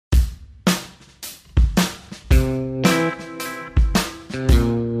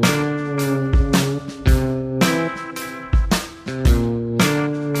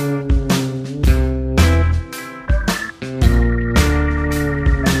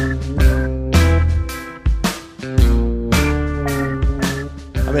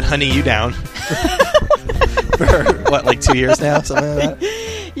hunting you down for what, like 2 years now, something like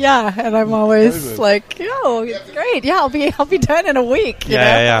that. Yeah, and I'm always like, "Oh, great! Yeah, I'll be done in a week. You know?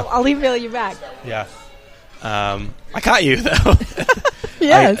 Yeah. I'll email you back." Yeah. I caught you though.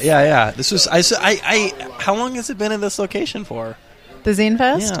 Yes. Yeah. This was I. How long has it been in this location for? The Zine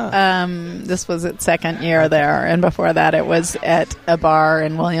Fest? Yeah. This was its second year there, and before that it was at a bar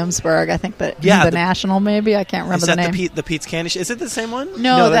in Williamsburg. I think the National, maybe. I can't remember the name. The Pete's Candy Store? Is it the same one?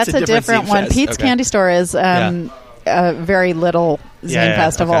 No, that's a different one. Fest. Pete's Candy Store is a very little zine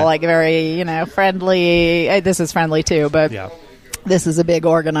festival, like very, friendly. This is friendly too, but this is a big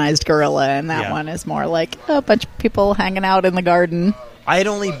organized guerrilla, and that one is more like a bunch of people hanging out in the garden. I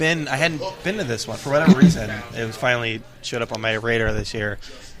hadn't been to this one for whatever reason. It was finally showed up on my radar this year,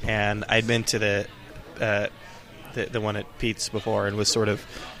 and I'd been to the one at Pete's before and was sort of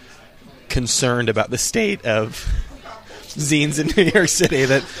concerned about the state of zines in New York City.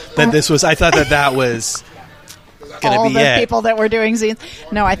 That this was. I thought that was going to be all the people that were doing zines.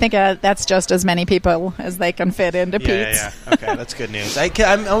 No, I think that's just as many people as they can fit into Pete's. Yeah. Okay, that's good news.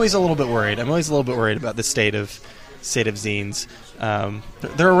 I'm always a little bit worried. About the state of zines.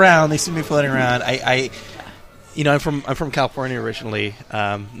 They're around. They seem to be floating around. I'm from California originally.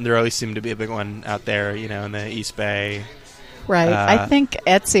 There always seemed to be a big one out there, in the East Bay. Right. I think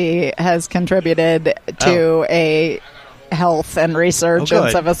Etsy has contributed to a health and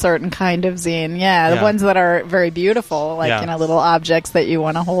resurgence of a certain kind of zine. Yeah, the ones that are very beautiful, like little objects that you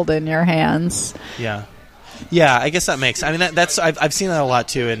want to hold in your hands. Yeah. Yeah, I guess that makes. I mean, that's I've seen that a lot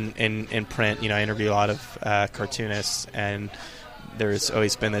too in print. I interview a lot of cartoonists, and there's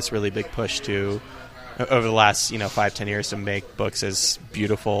always been this really big push to, over the last 5-10 years, to make books as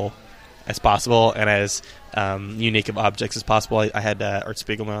beautiful as possible and as unique of objects as possible. I had Art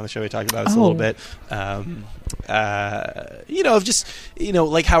Spiegelman on the show. We talked about this a little bit.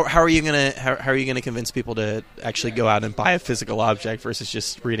 Like how are you gonna convince people to actually go out and buy a physical object versus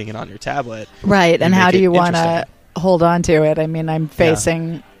just reading it on your tablet? Right, and how do you want to hold on to it? I mean, I'm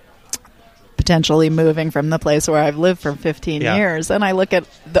facing potentially moving from the place where I've lived for 15 years, and I look at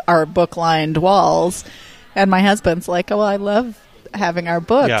our book-lined walls, and my husband's like, "Oh, well, I love having our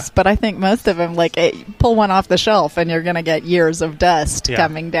books, but I think most of them, like, pull one off the shelf and you're going to get years of dust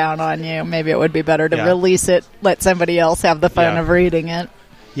coming down on you. Maybe it would be better to release it, let somebody else have the fun of reading it."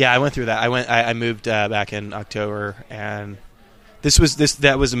 Yeah, I went through that. I moved back in October, and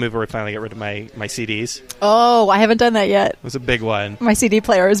that was a move where I finally got rid of my CDs. Oh, I haven't done that yet. It was a big one. My CD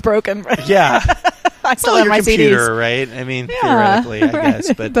player is broken. Yeah. I still have your my computer, CDs. Right? I mean, theoretically, I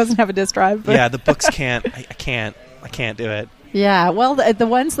guess. But it doesn't have a disk drive. But. Yeah, the books can't. I can't do it. Yeah, well, the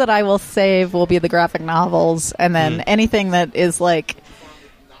ones that I will save will be the graphic novels, and then anything that is like,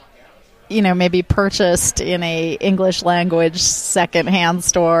 maybe purchased in a English language secondhand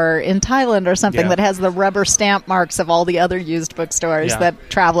store in Thailand or something that has the rubber stamp marks of all the other used bookstores that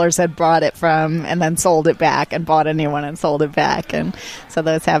travelers had bought it from and then sold it back and bought a new one and sold it back, and so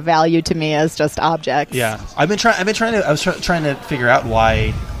those have value to me as just objects. Yeah, I was trying to figure out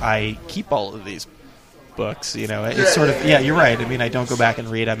why I keep all of these books. It's sort of you're right. I mean, I don't go back and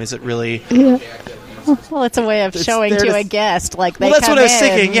read them. Is it really? Yeah. Well, it's a way of showing to a guest, like they. Well, that's come what I was in,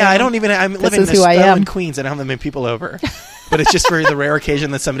 thinking. Yeah, I don't even. I'm living in Queens. I don't have that many people over, but it's just for the rare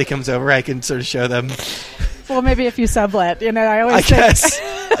occasion that somebody comes over, I can sort of show them. Well, maybe if you sublet, I guess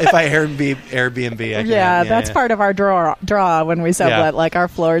if I Airbnb, I can. That's part of our draw when we sublet. Like our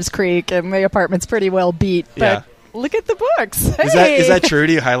floors creak and the apartment's pretty well beat, but. Look at the books. Hey. Is that true?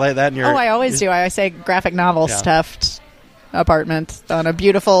 Do you highlight that in your... Oh, I always do. I say graphic novel stuffed apartment on a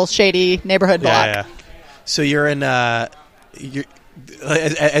beautiful, shady neighborhood block. Yeah. So you're in... as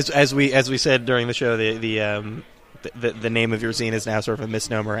we said during the show, the name of your zine is now sort of a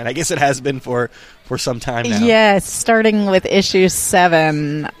misnomer, and I guess it has been for some time now. Yes, starting with issue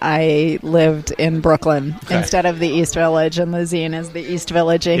 7, I lived in Brooklyn instead of the East Village, and the zine is the East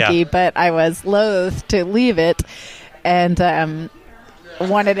Village Inky, but I was loath to leave it, and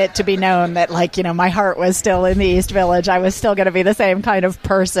wanted it to be known that, my heart was still in the East Village. I was still going to be the same kind of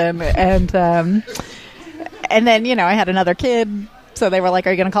person, and then, I had another kid. So they were like,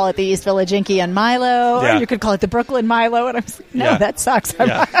 "Are you going to call it the East Village Inky and Milo? Or you could call it the Brooklyn Milo?" And I was like, "No, that sucks."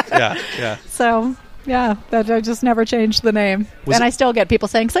 Yeah. So, I just never changed the name. I still get people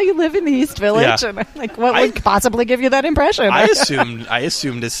saying, "So you live in the East Village?" And I'm like, what would possibly give you that impression? I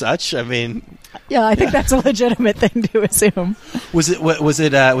assumed as such. I mean... Yeah, I think that's a legitimate thing to assume. Was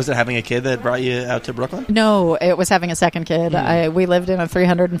it having a kid that brought you out to Brooklyn? No, it was having a second kid. We lived in a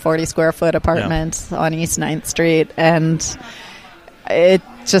 340 square foot apartment on East 9th Street, and it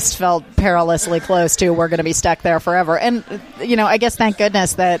just felt perilously close to we're going to be stuck there forever. And, I guess thank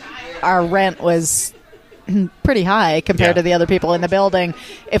goodness that our rent was pretty high compared to the other people in the building.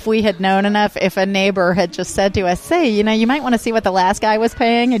 If we had known enough, if a neighbor had just said to us, say, you might want to see what the last guy was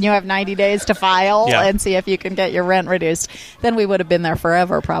paying and you have 90 days to file and see if you can get your rent reduced, then we would have been there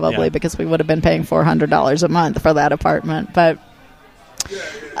forever probably because we would have been paying $400 a month for that apartment. But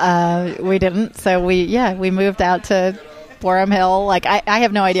we didn't. So we moved out to Borum Hill. Like, I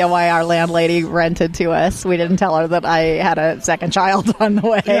have no idea why our landlady rented to us. We didn't tell her that I had a second child on the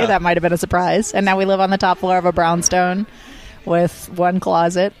way. Yeah. That might have been a surprise. And now we live on the top floor of a brownstone with one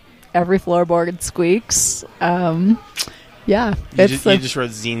closet. Every floorboard squeaks. You just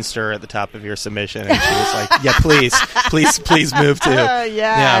wrote Zine Stir at the top of your submission, and she was like, "Yeah, please move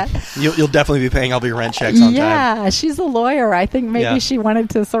too." You'll definitely be paying all your rent checks on time. Yeah, she's a lawyer. I think maybe she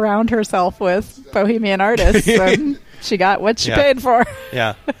wanted to surround herself with bohemian artists, and she got what she paid for.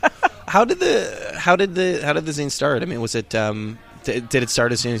 Yeah. How did the zine start? I mean, was it did it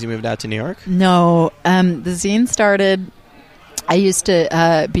start as soon as you moved out to New York? No, the zine started. I used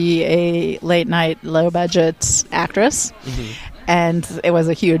to be a late-night, low-budget actress, and it was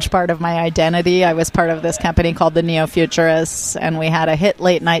a huge part of my identity. I was part of this company called the Neo-Futurists, and we had a hit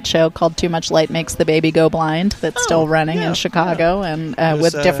late-night show called Too Much Light Makes the Baby Go Blind that's still running in Chicago and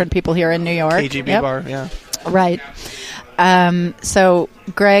with different people here in New York. KGB bar, Right. So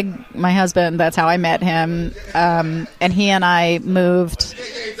Greg, my husband, that's how I met him, and he and I moved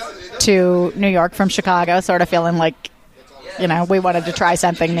to New York from Chicago, sort of feeling like, we wanted to try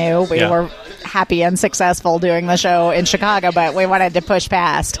something new. We were happy and successful doing the show in Chicago, but we wanted to push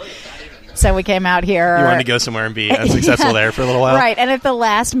past. So we came out here. You wanted to go somewhere and be unsuccessful there for a little while? Right. And at the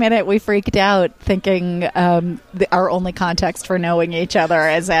last minute, we freaked out thinking our only context for knowing each other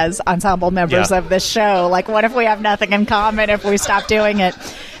is as ensemble members of this show. Like, what if we have nothing in common if we stop doing it?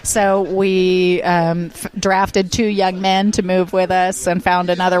 So we drafted 2 young men to move with us and found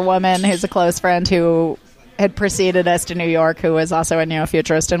another woman who's a close friend who had preceded us to New York, who was also a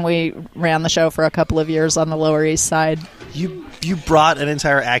neo-futurist, and we ran the show for a couple of years on the Lower East Side. You brought an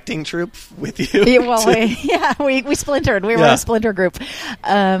entire acting troupe with you? We splintered. We were a splinter group.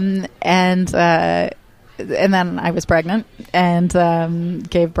 And then I was pregnant and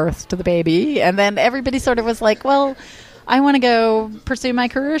gave birth to the baby. And then everybody sort of was like, well, I want to go pursue my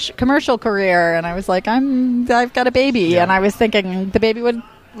commercial career. And I was like, I've got a baby. Yeah. And I was thinking the baby would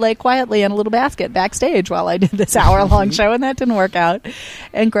lay quietly in a little basket backstage while I did this hour-long show, and that didn't work out.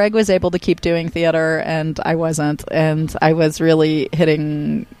 And Greg was able to keep doing theater, and I wasn't. And I was really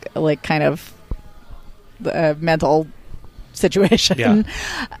hitting, like, kind of a mental situation. Yeah.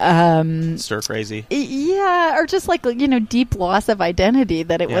 Stir crazy. Yeah, or just, like, deep loss of identity,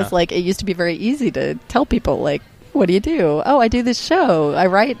 that it was, like, it used to be very easy to tell people, like, what do you do? Oh, I do this show. I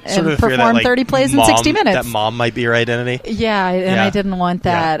write and perform 30 plays in 60 minutes. That mom might be your identity. Yeah, and I didn't want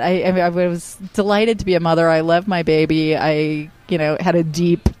that. Yeah. I was delighted to be a mother. I love my baby. I, had a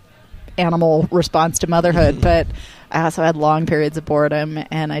deep animal response to motherhood, but I also had long periods of boredom,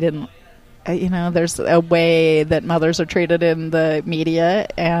 and I didn't, there's a way that mothers are treated in the media,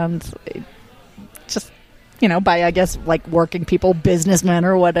 and just by, I guess, like working people, businessmen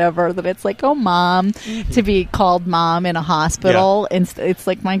or whatever, that it's like, oh, mom, to be called mom in a hospital. Yeah. It's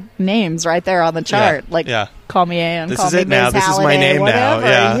like my name's right there on the chart. Yeah. Like, call me Ann, call me Ms. Halliday. This is my name whatever.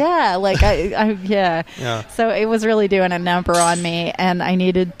 Now. Yeah. Like, yeah. So it was really doing a number on me, and I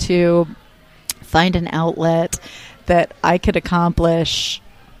needed to find an outlet that I could accomplish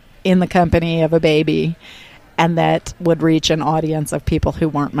in the company of a baby, and that would reach an audience of people who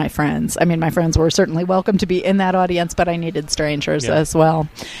weren't my friends. I mean, my friends were certainly welcome to be in that audience, but I needed strangers as well.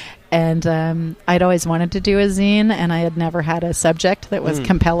 And I'd always wanted to do a zine, and I had never had a subject that was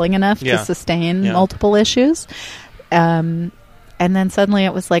compelling enough to sustain multiple issues. And then suddenly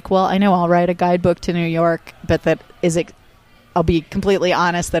it was like, well, I know I'll write a guidebook to New York, but I'll be completely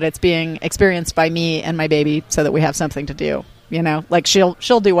honest that it's being experienced by me and my baby so that we have something to do. Like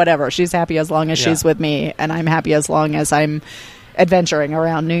she'll do whatever. She's happy as long as she's with me, and I'm happy as long as I'm adventuring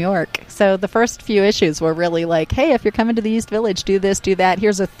around New York. So the first few issues were really like, hey, if you're coming to the East Village, do this, do that.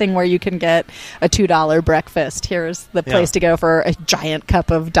 Here's a thing where you can get a $2 breakfast. Here's the place to go for a giant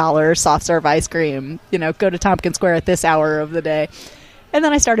cup of $1 soft serve ice cream. Go to Tompkins Square at this hour of the day. And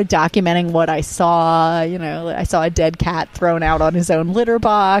then I started documenting what I saw. I saw a dead cat thrown out on his own litter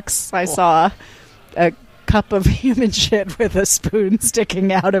box. I saw a cup of human shit with a spoon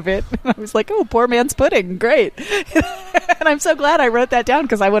sticking out of it. I was like, oh, poor man's pudding. Great. And I'm so glad I wrote that down,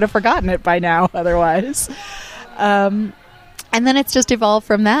 because I would have forgotten it by now otherwise. And then it's just evolved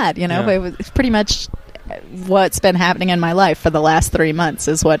from that. It was pretty much what's been happening in my life for the last 3 months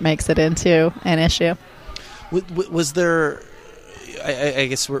is what makes it into an issue. Was there, I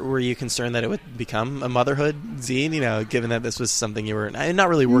guess, were you concerned that it would become a motherhood zine, given that this was something you were not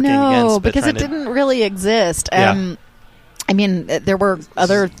really working against? No, because it didn't really exist. Yeah. I mean, there were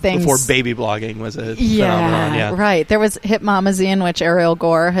other things. Before baby blogging was a phenomenon. Yeah, right. There was Hip Mama Zine, which Ariel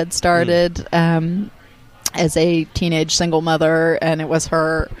Gore had started as a teenage single mother, and it was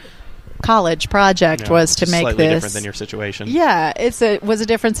her college project was to make slightly this different than your situation. Yeah, it was a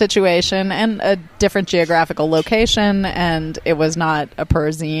different situation and a different geographical location, and it was not a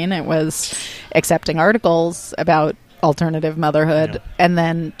perzine. It was accepting articles about alternative motherhood. And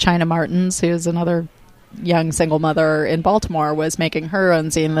then China Martins, who's another young single mother in Baltimore, was making her own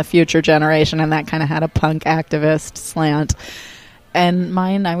zine, The Future Generation, and that kind of had a punk activist slant. And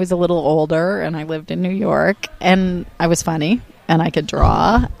mine, I was a little older, and I lived in New York, and I was funny, and I could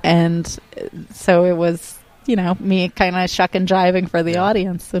draw, and so it was, me kind of shuck and jiving for the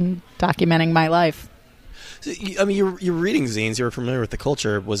audience and documenting my life. So, I mean, you're reading zines, you're familiar with the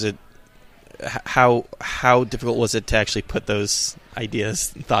culture. Was it, how difficult was it to actually put those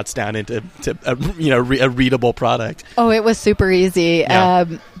ideas, thoughts down into a readable product? Oh, it was super easy,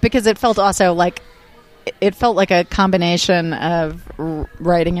 because it felt also like, it felt like a combination of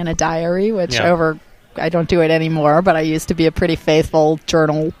writing in a diary, which I don't do it anymore, but I used to be a pretty faithful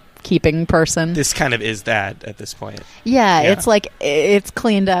journal keeping person. This kind of is that at this point. Yeah, it's like it's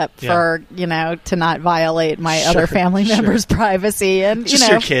cleaned up for, to not violate my other family members' privacy and just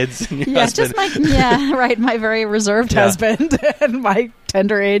your kids and your husband. Just my very reserved husband and my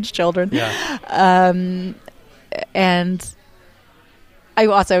tender age children. Yeah. And I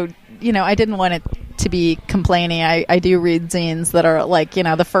also, I didn't want it to be complaining. I do read zines that are like,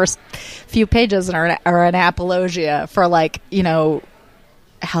 the first few pages are an apologia for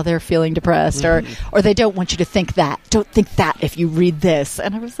how they're feeling depressed, or they don't want you to think that. Don't think that if you read this.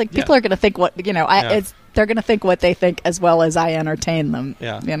 And I was like, people are going to think what, they're going to think what they think as well as I entertain them,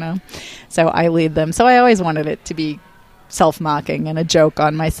 So I lead them. So I always wanted it to be self-mocking and a joke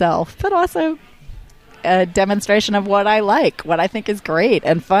on myself, but also a demonstration of what I like, what I think is great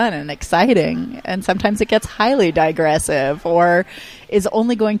and fun and exciting. And sometimes it gets highly digressive or is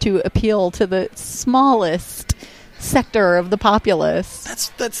only going to appeal to the smallest sector of the populace.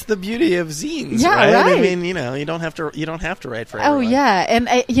 That's the beauty of zines, right? I mean, you don't have to write for everyone. Oh yeah, and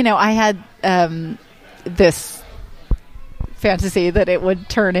I had this fantasy that it would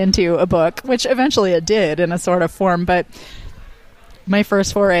turn into a book, which eventually it did in a sort of form, but my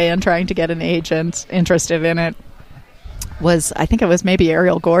first foray in trying to get an agent interested in it was, I think it was maybe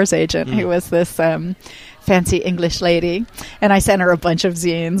Ariel Gore's agent, who was this fancy English lady, and I sent her a bunch of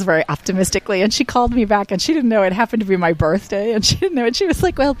zines very optimistically, and she called me back, and she didn't know it happened to be my birthday, and she didn't know it. She was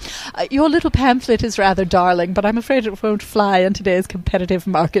like, well, your little pamphlet is rather darling, but I'm afraid it won't fly in today's competitive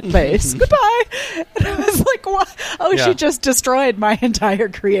marketplace. Goodbye. And I was like, what? Oh, she just destroyed my entire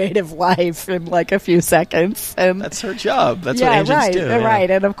creative life in like a few seconds. And that's her job. That's what agents do.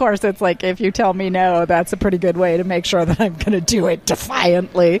 Right. And of course, it's like, if you tell me no, that's a pretty good way to make sure that I'm going to do it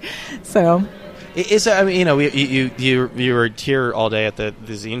defiantly. So... you were here all day at the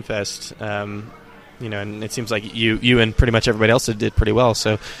Zine Fest, and it seems like you and pretty much everybody else did pretty well.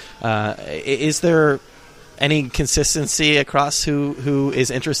 So, is there any consistency across who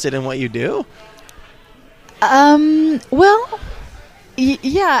is interested in what you do? Well,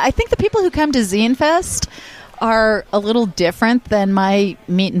 I think the people who come to Zine Fest are a little different than my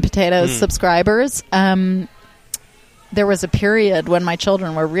meat and potatoes subscribers. There was a period when my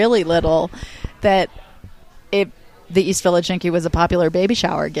children were really little that the East Village Inky was a popular baby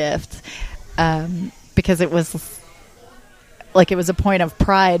shower gift, because it was like, it was a point of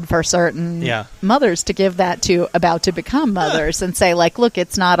pride for certain mothers to give that to about to become mothers and say, like, look,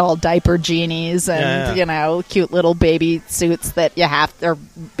 it's not all diaper genies and cute little baby suits that you have, or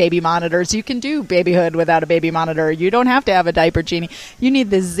baby monitors. You can do babyhood without a baby monitor. You don't have to have a diaper genie. You need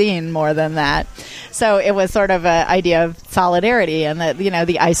this zine more than that. So it was sort of an idea of solidarity, and that,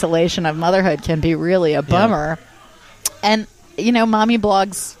 the isolation of motherhood can be really a bummer. And, mommy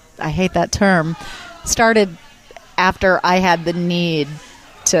blogs, I hate that term, started after I had the need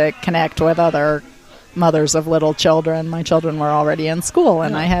to connect with other mothers of little children. My children were already in school,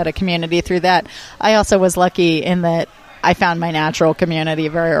 and I had a community through that. I also was lucky in that I found my natural community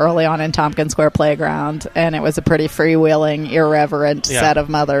very early on in Tompkins Square Playground, and it was a pretty freewheeling, irreverent set of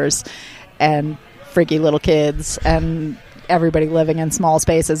mothers and freaky little kids and everybody living in small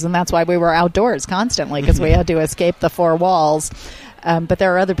spaces. And that's why we were outdoors constantly, because we had to escape the four walls. But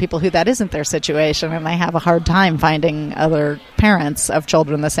there are other people who that isn't their situation, and they have a hard time finding other parents of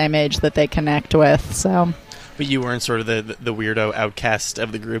children the same age that they connect with. So, but you weren't sort of the weirdo outcast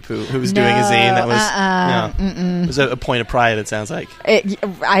of the group who was doing a zine. That was it was a point of pride. It sounds like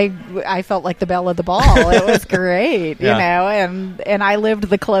I felt like the belle of the ball. It was great, you know, and I lived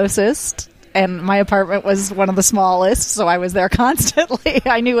the closest. And my apartment was one of the smallest, so I was there constantly.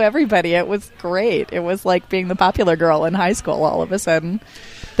 I knew everybody. It was great. It was like being the popular girl in high school all of a sudden.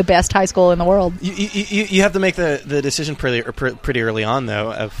 The best high school in the world. You have to make the decision pretty early on,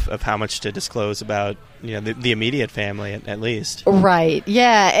 though, of how much to disclose about, you know, the immediate family, at least. Right.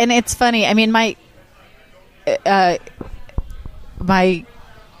 Yeah, and it's funny. I mean, my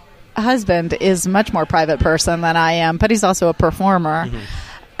husband is a much more private person than I am, but he's also a performer.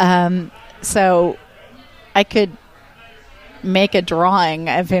 Mm-hmm. So I could make a drawing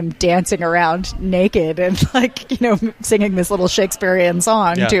of him dancing around naked and, like, you know, singing this little Shakespearean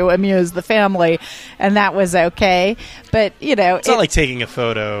song to amuse the family, and that was okay. But, you know, it's not like taking a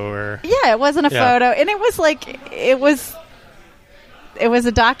photo or it wasn't a photo, and it was like it was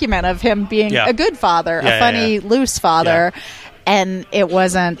a document of him being a good father, a funny, loose father, and it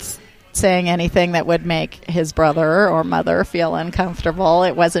wasn't saying anything that would make his brother or mother feel uncomfortable.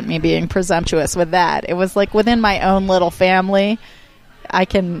 It wasn't me being presumptuous with that. It was like within my own little family, I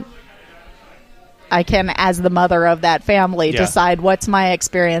can, as the mother of that family, decide what's my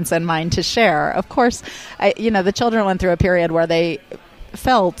experience and mine to share. Of course, the children went through a period where they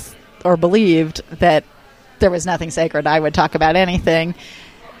felt or believed that there was nothing sacred. I would talk about anything,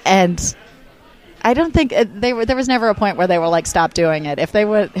 and I don't think there was never a point where they were like, stop doing it. If they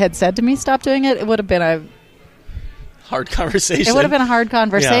had said to me, stop doing it, it would have been a hard conversation. It would have been a hard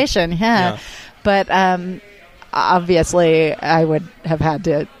conversation, yeah. But obviously, I would have had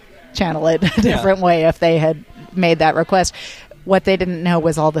to channel it a different way if they had made that request. What they didn't know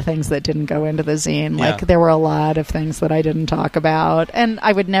was all the things that didn't go into the zine. Like, there were a lot of things that I didn't talk about. And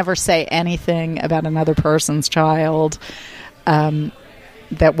I would never say anything about another person's child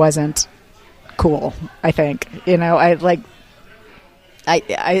that wasn't cool, I think. You know,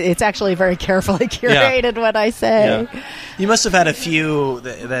 it's actually very carefully curated what I say. Yeah. You must have had a few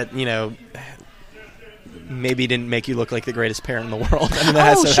that you know, maybe didn't make you look like the greatest parent in the world. I mean,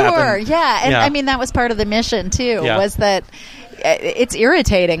 that has to happen. Yeah. And I mean, that was part of the mission too, was that it's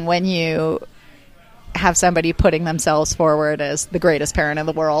irritating when you have somebody putting themselves forward as the greatest parent in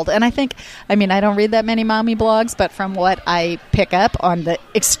the world. And I think, I mean, I don't read that many mommy blogs, but from what I pick up on the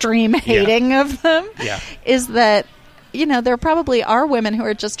extreme hating of them is that, you know, there probably are women who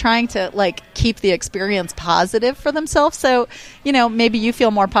are just trying to, like, keep the experience positive for themselves. So, you know, maybe you feel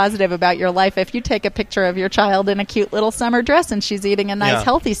more positive about your life if you take a picture of your child in a cute little summer dress and she's eating a nice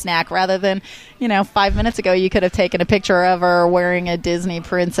healthy snack, rather than, you know, 5 minutes ago you could have taken a picture of her wearing a Disney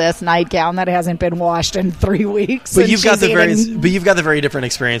princess nightgown that hasn't been washed in 3 weeks. But you've got the very different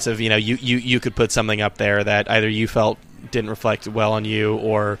experience of, you know, you could put something up there that either you felt didn't reflect well on you,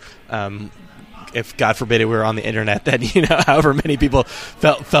 or if, God forbid, it were on the internet, that, you know, however many people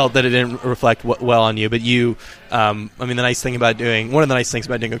felt that it didn't reflect well on you. But you, I mean, one of the nice things about doing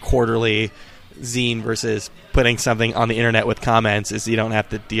a quarterly zine versus putting something on the internet with comments is you don't have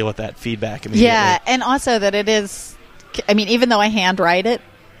to deal with that feedback immediately. Yeah, and also that it is, I mean, even though I handwrite it,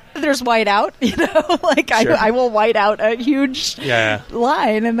 there's white out, you know, like I will white out a huge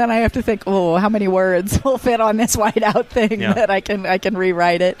line, and then I have to think, oh, how many words will fit on this white out thing that I can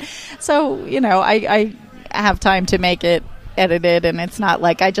rewrite it. So, you know, I have time to make it edited, and it's not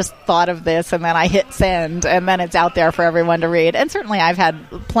like I just thought of this and then I hit send and then it's out there for everyone to read. And certainly I've had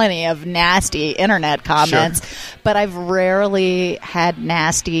plenty of nasty internet comments, but I've rarely had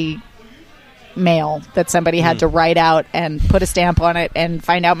nasty mail that somebody had to write out and put a stamp on it and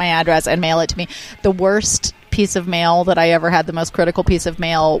find out my address and mail it to me. The worst piece of mail that I ever had, the most critical piece of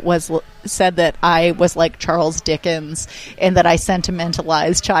mail, was said that I was like Charles Dickens and that I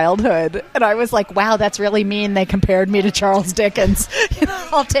sentimentalized childhood. And I was like, wow, that's really mean. They compared me to Charles Dickens. You know,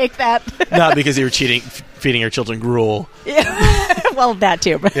 I'll take that. Not because you were feeding your children gruel. Yeah. Well, that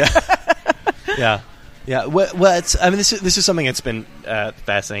too. Yeah. Well, I mean, this is something that's been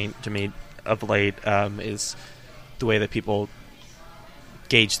fascinating to me of late, is the way that people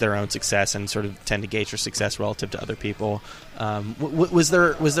gauge their own success and sort of tend to gauge their success relative to other people. Was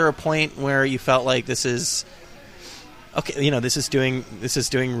there a point where you felt like this is okay, you know, this is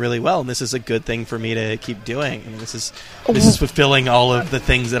doing really well, and this is a good thing for me to keep doing, and this is fulfilling all of the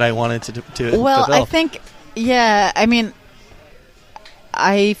things that I wanted to well fulfill? I think, I mean,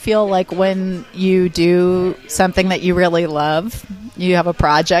 I feel like when you do something that you really love, you have a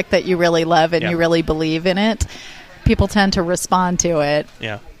project that you really love and you really believe in it, people tend to respond to it.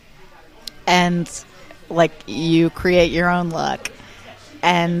 Yeah. And like you create your own look.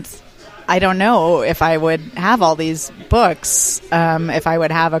 And I don't know if I would have all these books, if I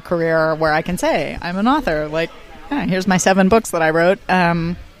would have a career where I can say I'm an author. Like, here's my 7 books that I wrote.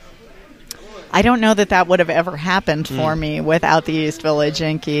 I don't know that would have ever happened for me without the East Village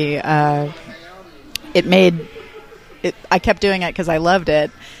Inky. I kept doing it because I loved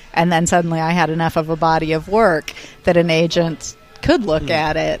it, and then suddenly I had enough of a body of work that an agent could look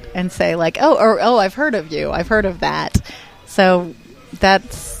at it and say, like, oh, I've heard of you. I've heard of that. So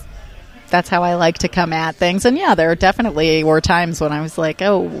that's how I like to come at things. And yeah, there definitely were times when I was like,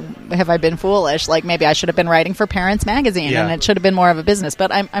 oh, have I been foolish? Like maybe I should have been writing for Parents Magazine and it should have been more of a business.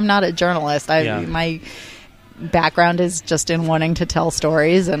 But I'm not a journalist. My background is just in wanting to tell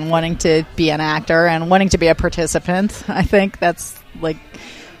stories and wanting to be an actor and wanting to be a participant. I think that's like,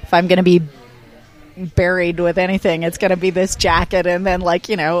 if I'm going to be buried with anything, it's going to be this jacket and then like,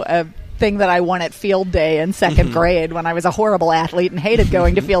 a thing that I won at field day in second grade when I was a horrible athlete and hated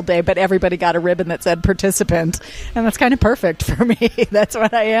going to field day, but everybody got a ribbon that said participant, and that's kind of perfect for me. That's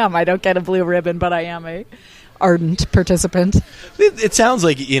what I am. I don't get a blue ribbon, but I am a ardent participant. It sounds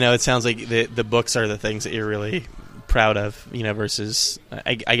like the books are the things that you're really proud of, versus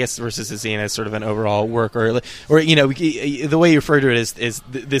I guess versus the zine as sort of an overall work, or the way you refer to it is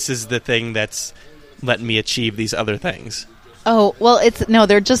this is the thing that's let me achieve these other things. Oh, well,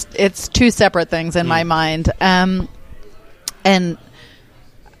 it's 2 separate things in my mind. And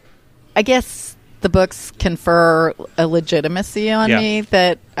I guess the books confer a legitimacy on me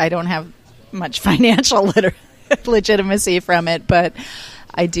that I don't have much financial legitimacy from it, but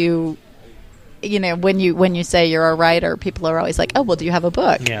I do, when you say you're a writer, people are always like, oh, well, do you have a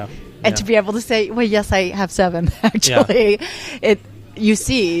book? Yeah. And to be able to say, well, yes, I have 7, actually, you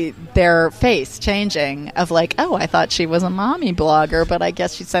see their face changing of like, oh, I thought she was a mommy blogger, but I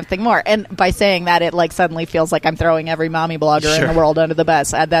guess she's something more. And by saying that, it like suddenly feels like I'm throwing every mommy blogger in the world under the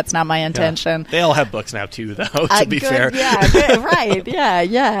bus. That's not my intention. They all have books now too, though, to be fair. Yeah, good, right.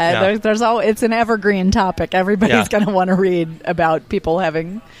 Yeah. There's it's an evergreen topic. Everybody's going to want to read about people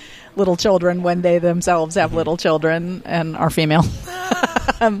having little children when they themselves have little children and are female.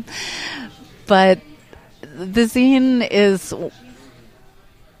 But the zine is...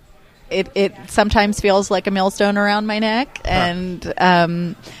 It sometimes feels like a millstone around my neck, and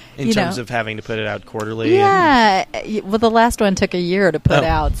in terms of having to put it out quarterly. Yeah, well, the last one took a year to put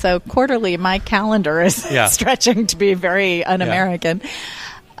out, so quarterly, my calendar is stretching to be very un-American.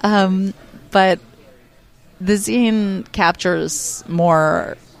 But the zine captures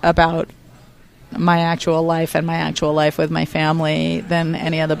more about my actual life and my actual life with my family than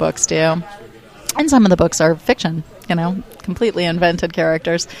any of the books do, and some of the books are fiction, completely invented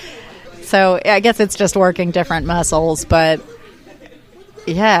characters. So I guess it's just working different muscles, but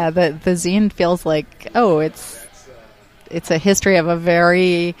yeah, the zine feels like, oh, it's a history of a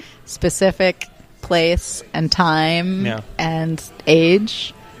very specific place and time and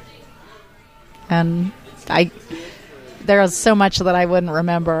age, and there is so much that I wouldn't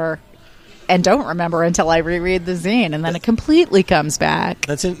remember and don't remember until I reread the zine, and then it completely comes back.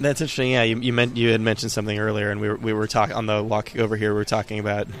 That's interesting. Yeah, you had mentioned something earlier, and we were talking on the walk over here. We were talking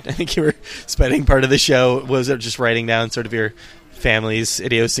about. I think you were spending part of the show was just writing down sort of your family's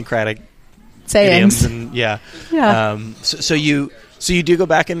idiosyncratic sayings, idioms and So you do go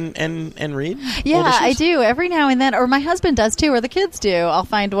back and read? Yeah, I do every now and then, or my husband does too, or the kids do. I'll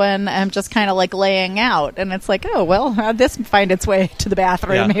find one just kind of like laying out, and it's like, oh, well, this find its way to the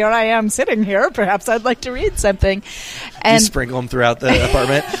bathroom. Yeah. Here I am sitting here. Perhaps I'd like to read something. And you sprinkle them throughout the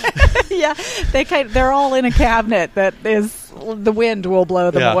apartment? Yeah, they're all in a cabinet that is, the wind will blow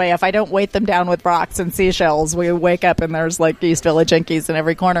them away. If I don't weight them down with rocks and seashells, we wake up and there's like East Village Inkies in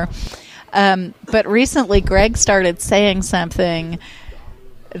every corner. But recently Greg started saying something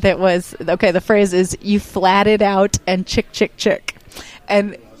that was, okay, the phrase is, you flatted out and chick, chick, chick.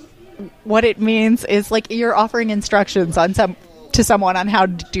 And what it means is like you're offering instructions to someone on how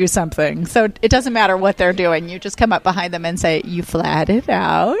to do something. So it doesn't matter what they're doing. You just come up behind them and say, you flatted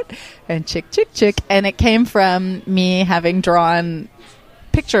out and chick, chick, chick. And it came from me having drawn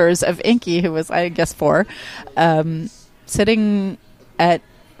pictures of Inky, who was, I guess, 4, sitting at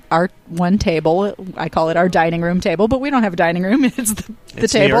our one table. I call it our dining room table, but we don't have a dining room. It's the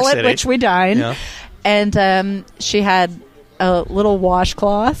table at which we dine. Yeah. And she had a little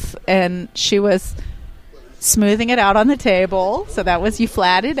washcloth, and she was smoothing it out on the table. So that was, you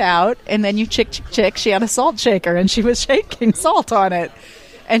flatted out, and then you chick, chick, chick. She had a salt shaker, and she was shaking salt on it.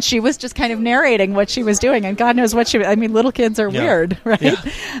 And she was just kind of narrating what she was doing, and God knows what she was. I mean, little kids are weird, right?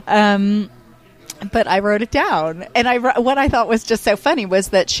 Yeah. But I wrote it down, and what I thought was just so funny was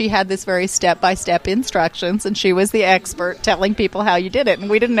that she had this very step-by-step instructions, and she was the expert telling people how you did it, and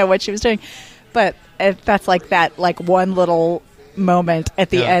we didn't know what she was doing. But that's like one little moment at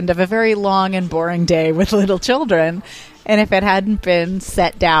the end of a very long and boring day with little children, and if it hadn't been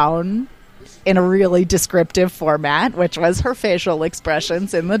set down in a really descriptive format, which was her facial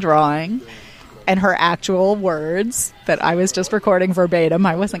expressions in the drawing, and her actual words that I was just recording verbatim.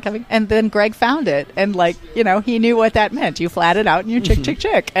 I wasn't coming. And then Greg found it. And, he knew what that meant. You flat it out and you chick, chick,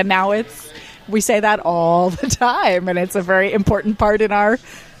 chick. And now we say that all the time. And it's a very important part in our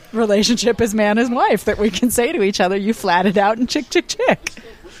relationship as man and wife that we can say to each other, you flat it out and chick, chick, chick.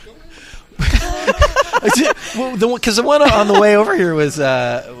 Because the one on the way over here was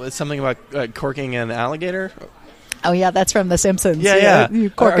something about corking an alligator. Oh, yeah, that's from The Simpsons. Yeah.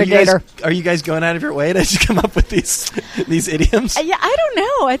 You cork a gator. Are you guys going out of your way to come up with these idioms? Yeah, I don't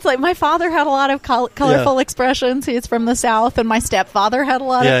know. It's like my father had a lot of colorful expressions. He's from the South, and my stepfather had a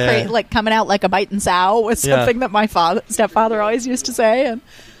lot of like coming out like a biting sow was something that my stepfather always used to say, and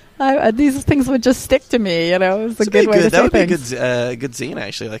these things would just stick to me. It was a good way to say things. That would be a good zine,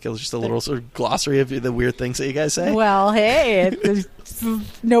 actually. Like it was just a little sort of glossary of the weird things that you guys say. Well, hey,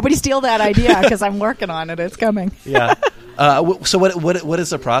 nobody steal that idea because I'm working on it. It's coming. Yeah. So what is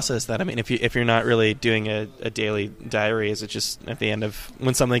the process then? I mean, if you're not really doing a daily diary, is it just at the end of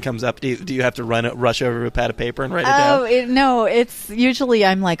when something comes up? Do you have to rush over a pad of paper and write it down? No, it's usually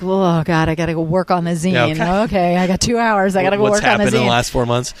I'm like, oh God, I got to go work on the zine. Yeah, okay, I got 2 hours. I got to go work on the zine. What's happened in the last 4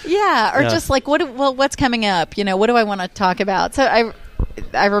 months? Yeah, or just like what's coming up? What do I want to talk about? So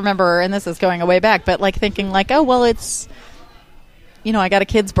I remember, and this is going way back, but like thinking like, oh well, it's. I got a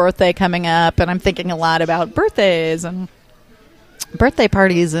kid's birthday coming up, and I'm thinking a lot about birthdays and birthday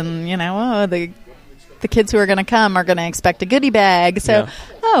parties, and the kids who are going to come are going to expect a goodie bag. So,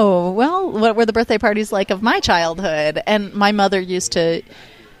 what were the birthday parties like of my childhood? And my mother used to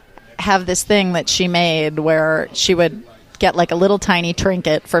have this thing that she made where she would get like a little tiny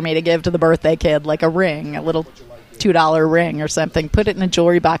trinket for me to give to the birthday kid, like a ring, a little $2 ring or something, put it in a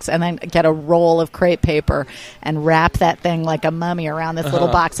jewelry box, and then get a roll of crepe paper and wrap that thing like a mummy around this little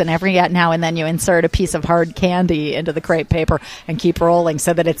box, and every now and then you insert a piece of hard candy into the crepe paper and keep rolling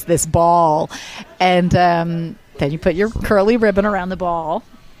so that it's this ball, and then you put your curly ribbon around the ball,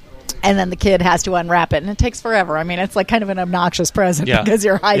 and then the kid has to unwrap it, and it takes forever. I mean, it's like kind of an obnoxious present because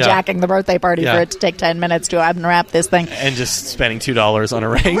you're hijacking the birthday party for it to take 10 minutes to unwrap this thing. And just spending $2 on a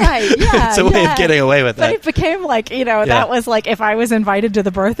ring. Right, yeah. It's a way of getting away with that. But it became like, that was like if I was invited to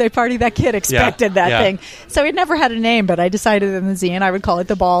the birthday party, that kid expected that thing. So it never had a name, but I decided in the zine I would call it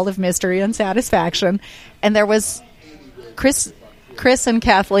the Ball of Mystery and Satisfaction. And there was Chris and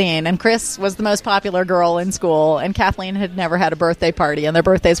Kathleen, and Chris was the most popular girl in school, and Kathleen had never had a birthday party, and their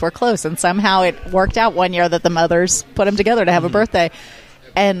birthdays were close, and somehow it worked out one year that the mothers put them together to have a birthday.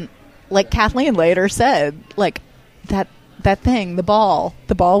 And like Kathleen later said, like that thing, the ball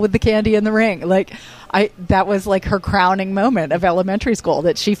with the candy and the ring, like that was like her crowning moment of elementary school,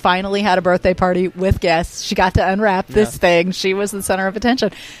 that she finally had a birthday party with guests. She got to unwrap this thing. She was the center of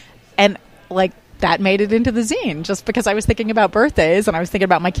attention, and like that made it into the zine just because I was thinking about birthdays, and I was thinking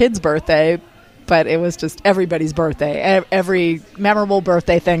about my kid's birthday, but it was just everybody's birthday, every memorable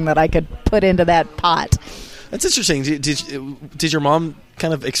birthday thing that I could put into that pot. That's interesting. Did your mom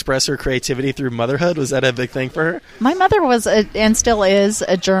kind of express her creativity through motherhood? Was that a big thing for her? My mother was and still is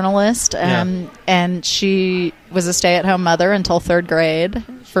a journalist, and she was a stay-at-home mother until third grade.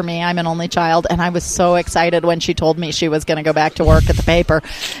 For me, I'm an only child, and I was so excited when she told me she was going to go back to work at the paper.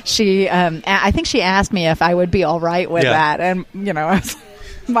 She, I think she asked me if I would be all right with that, and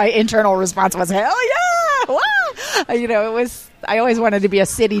my internal response was, "Hell yeah! Wow!" It was. I always wanted to be a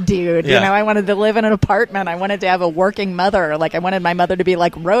city dude. I wanted to live in an apartment. I wanted to have a working mother. Like I wanted my mother to be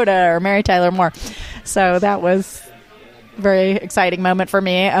like Rhoda or Mary Tyler Moore. So that was a very exciting moment for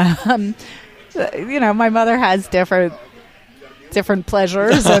me. My mother has different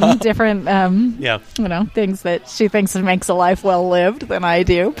pleasures and different things that she thinks makes a life well lived than I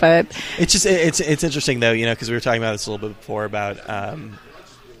do. But it's interesting though, because we were talking about this a little bit before about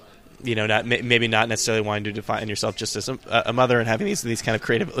maybe not necessarily wanting to define yourself just as a mother and having these kind of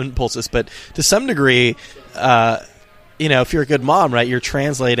creative impulses, but to some degree, if you're a good mom, right, you're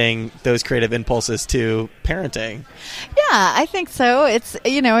translating those creative impulses to parenting. Yeah, I think so. It's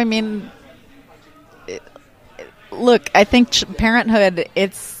look, I think parenthood,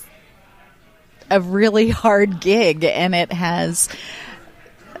 it's a really hard gig, and it has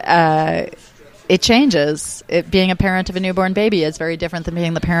it changes. Being a parent of a newborn baby is very different than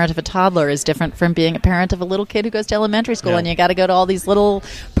being the parent of a toddler, is different from being a parent of a little kid who goes to elementary school, and you got to go to all these little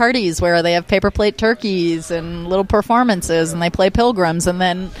parties where they have paper plate turkeys and little performances, and they play pilgrims, and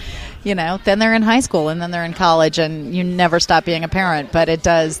then, then they're in high school, and then they're in college, and you never stop being a parent. But it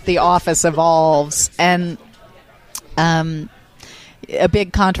does. The office evolves, and a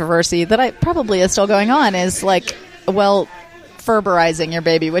big controversy that probably is still going on is Ferberizing your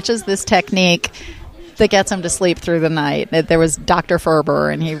baby, which is this technique that gets them to sleep through the night. There was Dr.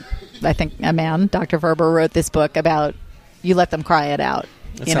 Ferber, and Dr. Ferber wrote this book about you let them cry it out.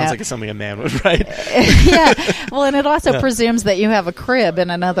 That sounds like something a man would write. Yeah. Well, and it also presumes that you have a crib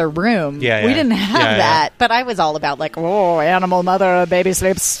in another room. Yeah. We didn't have that. Yeah. But I was all about animal mother, baby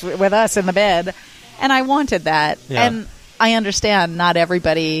sleeps with us in the bed. And I wanted that. Yeah. And I understand not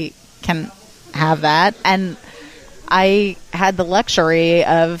everybody can have that. And I had the luxury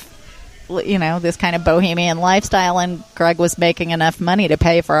of, this kind of bohemian lifestyle, and Greg was making enough money to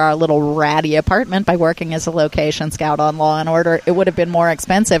pay for our little ratty apartment by working as a location scout on Law and Order. It would have been more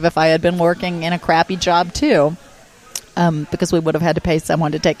expensive if I had been working in a crappy job too, because we would have had to pay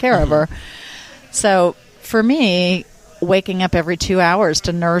someone to take care of her. So for me, waking up every 2 hours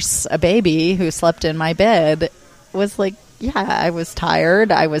to nurse a baby who slept in my bed was I was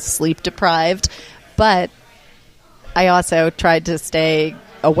tired, I was sleep deprived, but I also tried to stay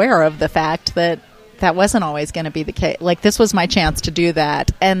aware of the fact that wasn't always going to be the case. This was my chance to do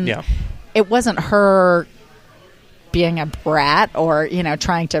that. And it wasn't her being a brat or,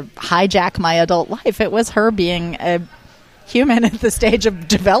 trying to hijack my adult life. It was her being a human at the stage of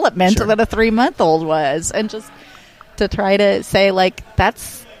development that a 3-month-old was. And just to try to say,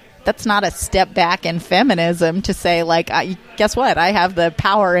 that's not a step back in feminism to say, guess what? I have the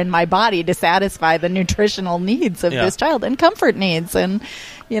power in my body to satisfy the nutritional needs of this child and comfort needs. And,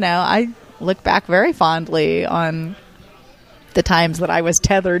 I look back very fondly on the times that I was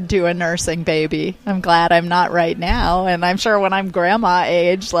tethered to a nursing baby. I'm glad I'm not right now. And I'm sure when I'm grandma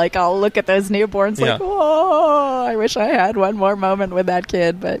age, I'll look at those newborns whoa, I wish I had one more moment with that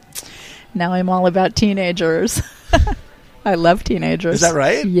kid. But now I'm all about teenagers. I love teenagers. Is that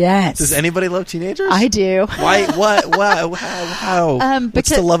right? Yes. Does anybody love teenagers? I do. Why? What? Wow. How? What's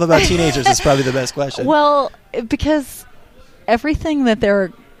to love about teenagers is probably the best question. Well, because everything that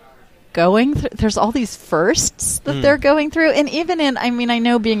they're going through, there's all these firsts that they're going through. And even I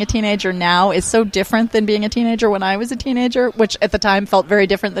know being a teenager now is so different than being a teenager when I was a teenager, which at the time felt very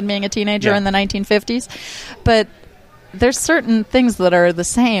different than being a teenager in the 1950s. But there's certain things that are the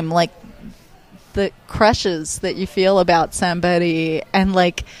same, like the crushes that you feel about somebody, and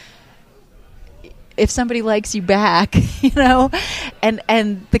if somebody likes you back,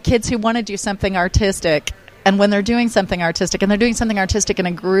 and the kids who want to do something artistic, and when they're doing something artistic, and they're doing something artistic in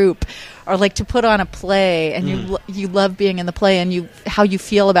a group, or to put on a play, and you love being in the play, and how you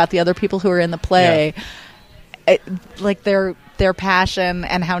feel about the other people who are in the play, their passion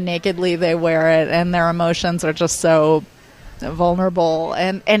and how nakedly they wear it, and their emotions are just so vulnerable,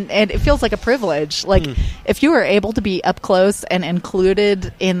 and it feels like a privilege. If you were able to be up close and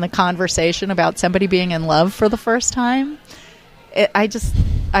included in the conversation about somebody being in love for the first time,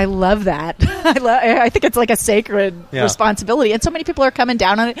 I love that. I think it's like a sacred responsibility, and so many people are coming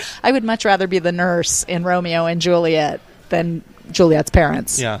down on it. I would much rather be the nurse in Romeo and Juliet than Juliet's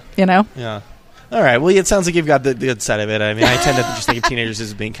parents. Yeah. Yeah. All right. Well, it sounds like you've got the good side of it. I mean, I tend to just think of teenagers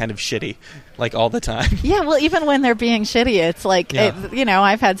as being kind of shitty, all the time. Yeah. Well, even when they're being shitty, it's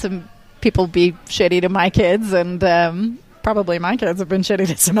I've had some people be shitty to my kids, and probably my kids have been shitty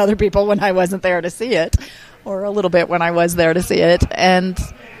to some other people when I wasn't there to see it, or a little bit when I was there to see it. And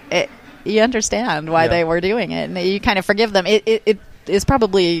you understand why they were doing it, and you kind of forgive them. It is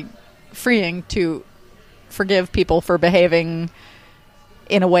probably freeing to forgive people for behaving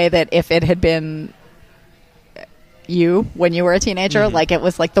in a way that if it had been you when you were a teenager, it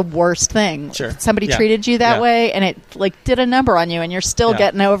was the worst thing. Sure. Somebody treated you that way, and it did a number on you, and you're still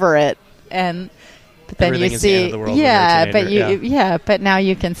getting over it. But then everything you is see, the end of the world but you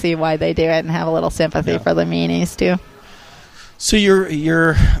now can see why they do it and have a little sympathy for the meanies too. So are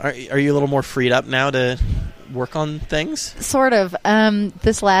you a little more freed up now to work on things? Sort of.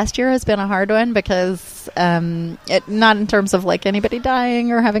 This last year has been a hard one because not in terms of anybody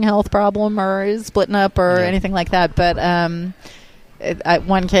dying or having a health problem or splitting up or anything like that, but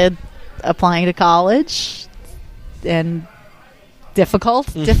one kid applying to college, and difficult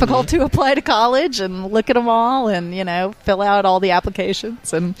to apply to college and look at them all and fill out all the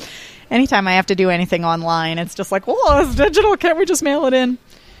applications, and anytime I have to do anything online, it's just it's digital, can't we just mail it in?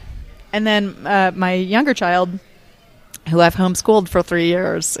 And then my younger child who I've homeschooled for 3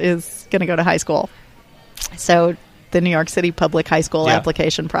 years, is going to go to high school. So the New York City public high school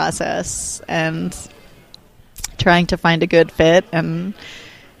application process, and trying to find a good fit, and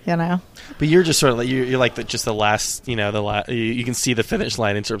But you're just sort of like you're like just the last, you can see the finish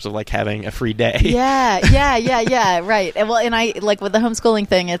line in terms of like having a free day. Yeah, right. And and I like with the homeschooling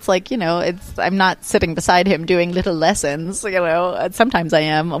thing, it's like, I'm not sitting beside him doing little lessons. Sometimes I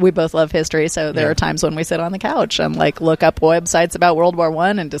am. We both love history, so there are times when we sit on the couch and like look up websites about World War I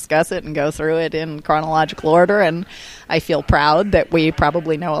and discuss it and go through it in chronological order. And I feel proud that we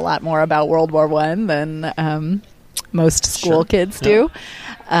probably know a lot more about World War I than most school kids do.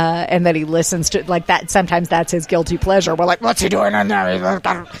 And that he listens to like that. Sometimes that's his guilty pleasure. We're like, what's he doing in there?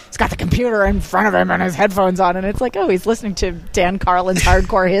 He's got the computer in front of him and his headphones on, and it's like, oh, he's listening to Dan Carlin's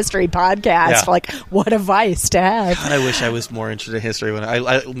Hardcore History podcast. Like, what a vice to have. God, I wish I was more interested in history when I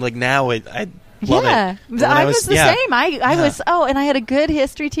like now. I love it. I was the same. I was. Oh, and I had a good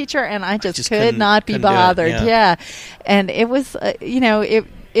history teacher, and I just could not be bothered. And it was,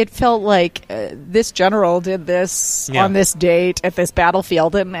 It felt like this general did this on this date at this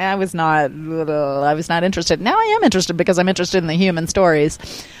battlefield, and I was not interested. Now I am interested because I'm interested in the human stories.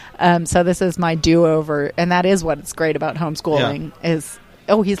 So this is my do-over, and that is what's great about homeschooling is,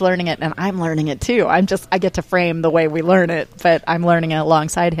 he's learning it, and I'm learning it too. I get to frame the way we learn it, but I'm learning it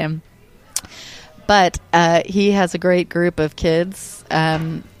alongside him. But he has a great group of kids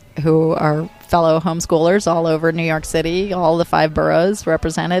who are fellow homeschoolers all over New York City, all the 5 boroughs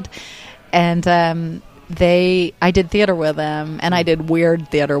represented. And I did theater with them, and I did weird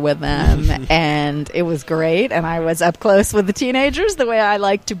theater with them, and it was great. And I was up close with the teenagers the way I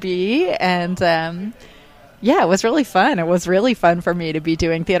like to be. And it was really fun. It was really fun for me to be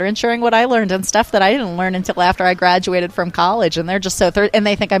doing theater and sharing what I learned and stuff that I didn't learn until after I graduated from college. And they're just so and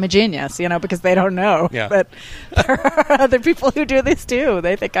they think I'm a genius, because they don't know. But there are other people who do this too.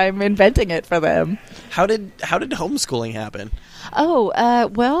 They think I'm inventing it for them. How did homeschooling happen?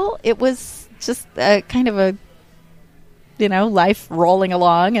 Well, it was just kind of a life rolling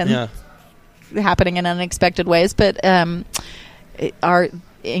along and happening in unexpected ways. But our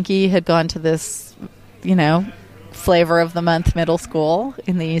Inky had gone to this flavor of the month middle school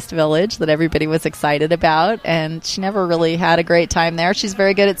in the East Village that everybody was excited about, and she never really had a great time there. She's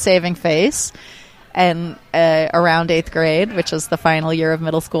very good at saving face, and around 8th grade, which is the final year of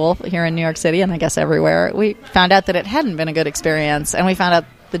middle school here in New York City, and I guess everywhere, we found out that it hadn't been a good experience, and we found out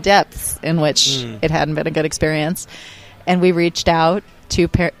the depths in which it hadn't been a good experience. And we reached out to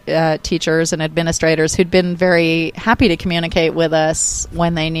teachers and administrators who'd been very happy to communicate with us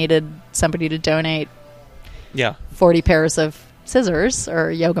when they needed somebody to donate 40 pairs of scissors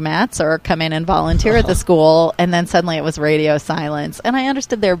or yoga mats or come in and volunteer at the school. And then suddenly it was radio silence. And I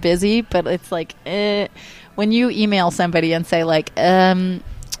understood they're busy, but it's like, when you email somebody and say like,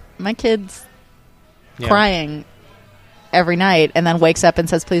 my kid's crying every night, and then wakes up and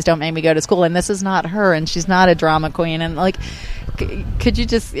says, please don't make me go to school, and this is not her, and she's not a drama queen, and like, could you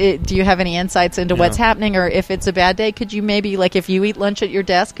just do you have any insights into what's happening? Or if it's a bad day, could you maybe, like, if you eat lunch at your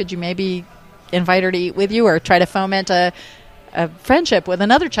desk, could you maybe invite her to eat with you, or try to foment a friendship with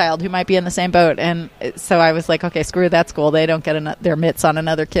another child who might be in the same boat? And so I was like, okay, screw that school, they don't get their mitts on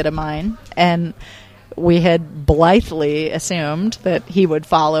another kid of mine. And we had blithely assumed that he would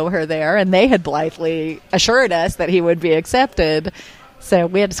follow her there, and they had blithely assured us that he would be accepted. So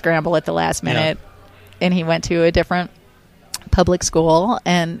we had to scramble at the last minute, and he went to a different public school,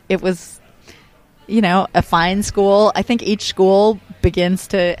 and it was, a fine school. I think each school begins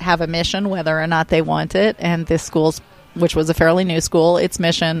to have a mission, whether or not they want it, and this school's, which was a fairly new school, its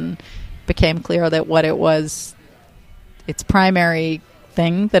mission became clear that what it was, its primary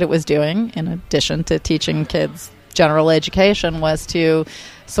thing that it was doing, in addition to teaching kids general education, was to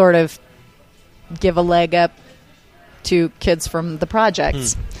sort of give a leg up to kids from the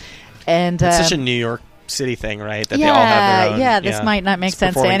projects. And it's such a New York City thing, right? That they all have their own, this might not make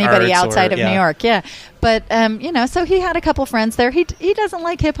sense to anybody outside of New York. But so he had a couple friends there. He doesn't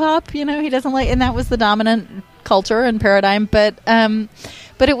like hip hop, he doesn't like, and that was the dominant culture and paradigm. But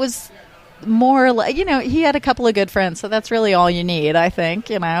it was more like, he had a couple of good friends, so that's really all you need, I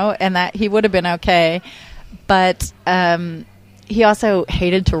think, and that he would have been okay. But he also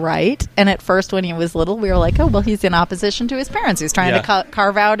hated to write, and at first when he was little, we were like, oh, well, he's in opposition to his parents. He's trying to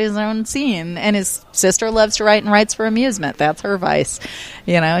carve out his own scene, and his sister loves to write and writes for amusement. That's her vice.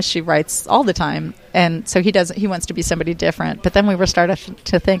 She writes all the time, and so he wants to be somebody different. But then we were starting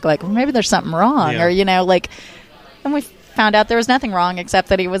to think, like, well, maybe there's something wrong, or, and we found out there was nothing wrong, except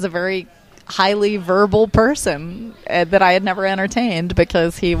that he was a very highly verbal person that I had never entertained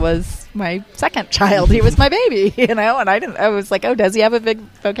because he was my second child. He was my baby, and I was like, oh, does he have a big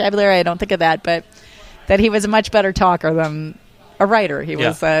vocabulary? I don't think of that, but that he was a much better talker than a writer. He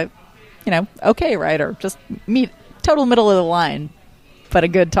was a, okay writer, just total middle of the line, but a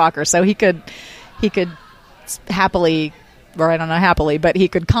good talker. So he could happily, or I don't know happily, but he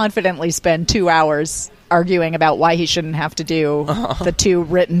could confidently spend 2 hours arguing about why he shouldn't have to do the 2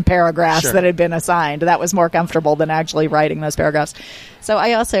 written paragraphs that had been assigned. That was more comfortable than actually writing those paragraphs. So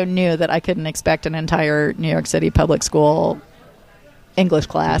I also knew that I couldn't expect an entire New York City public school English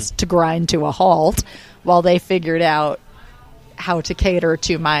class to grind to a halt while they figured out how to cater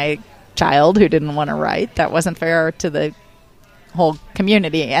to my child who didn't want to write. That wasn't fair to the whole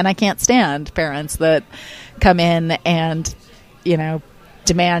community. And I can't stand parents that come in and,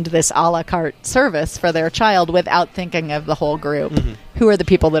 demand this a la carte service for their child without thinking of the whole group. Who are the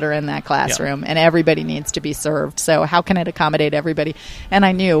people that are in that classroom? And everybody needs to be served. So how can it accommodate everybody? And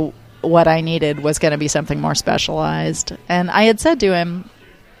I knew what I needed was going to be something more specialized. And I had said to him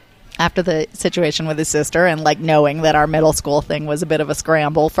after the situation with his sister and knowing that our middle school thing was a bit of a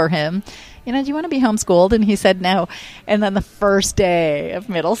scramble for him, do you want to be homeschooled? And he said no. And then the first day of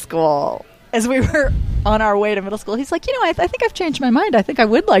middle school, as we were on our way to middle school, he's like, I think I've changed my mind. I think I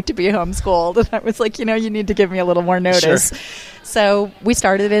would like to be homeschooled. And I was like, you need to give me a little more notice. Sure. So we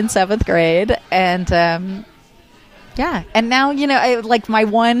started in 7th grade. And, and now, my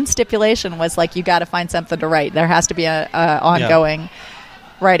one stipulation was you got to find something to write. There has to be a ongoing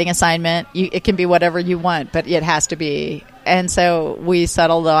writing assignment. It can be whatever you want, but it has to be. And so we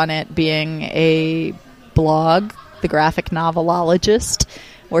settled on it being a blog, The Graphic Novelologist,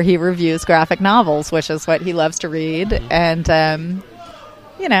 where he reviews graphic novels, which is what he loves to read. And,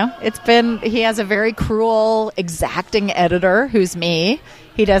 he has a very cruel, exacting editor who's me.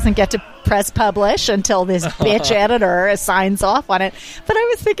 He doesn't get to press publish until this bitch editor signs off on it. But I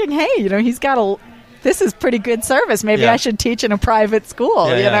was thinking, hey, he's got this is pretty good service. Maybe I should teach in a private school.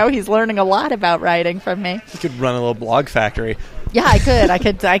 He's learning a lot about writing from me. You could run a little blog factory. Yeah, I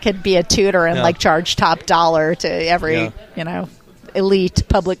could. I could be a tutor and charge top dollar to every, elite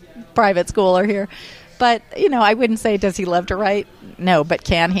public private schooler here. But, I wouldn't say, does he love to write? No, but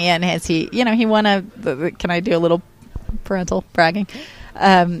can he? And has he, he won can I do a little parental bragging?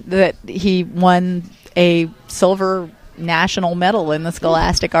 That he won a silver national medal in the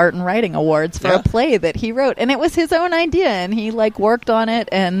Scholastic Art and Writing Awards for a play that he wrote. And it was his own idea, and he worked on it,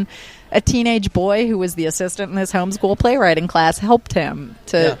 and a teenage boy who was the assistant in his homeschool playwriting class helped him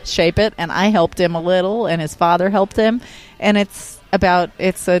to shape it, and I helped him a little, and his father helped him. And it's about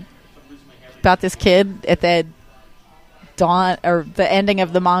this kid at the dawn or the ending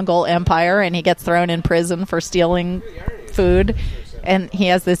of the Mongol Empire, and he gets thrown in prison for stealing food, and he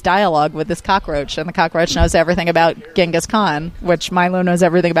has this dialogue with this cockroach, and the cockroach knows everything about Genghis Khan, which Milo knows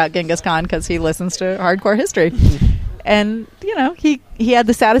everything about Genghis Khan because he listens to hardcore history. And he had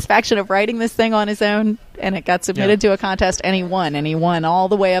the satisfaction of writing this thing on his own, and it got submitted to a contest, and he won all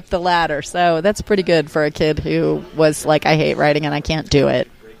the way up the ladder. So that's pretty good for a kid who was like, I hate writing and I can't do it.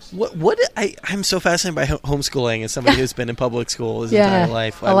 I'm so fascinated by homeschooling as somebody who's been in public school his entire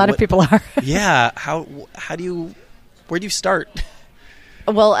life. A lot of people are. Where do you start?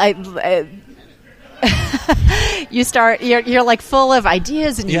 Well, you start. You're full of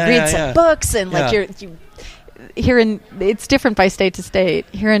ideas, and you read some books, and you. It's different by state to state.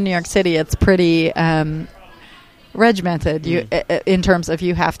 Here in New York City, it's pretty regimented. In terms of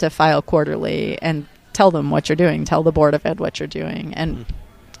you have to file quarterly and tell them what you're doing. Tell the Board of Ed what you're doing, and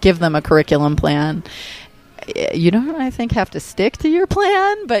give them a curriculum plan. You don't, I think, have to stick to your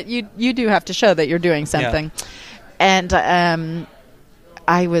plan, but you do have to show that you're doing something. And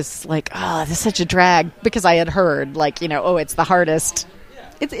I was like, oh, this is such a drag, because I had heard it's the hardest.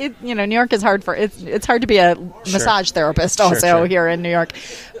 New York is hard it's hard to be a massage therapist also here in New York.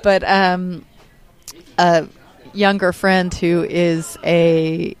 But a younger friend who is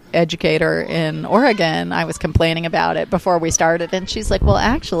a educator in Oregon, I was complaining about it before we started, and she's like, well,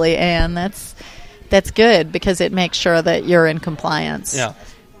 actually, Anne, that's good, because it makes sure that you're in compliance. Yeah.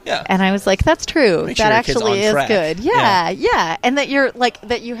 And I was like, that's true. Make that sure actually is good. Yeah. And that you're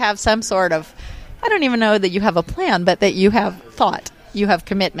that you have some sort of, I don't even know that you have a plan, but that you have thought. You have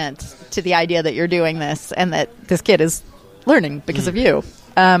commitment to the idea that you're doing this, and that this kid is learning because of you.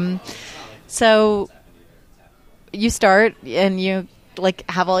 So you start, and you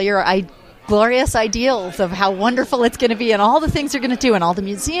have all your glorious ideals of how wonderful it's going to be and all the things you're going to do and all the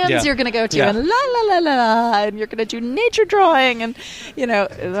museums you're going to go to and and you're going to do nature drawing and,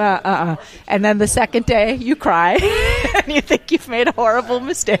 And then the second day you cry and you think you've made a horrible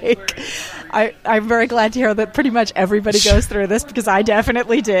mistake. I'm very glad to hear that pretty much everybody goes through this because I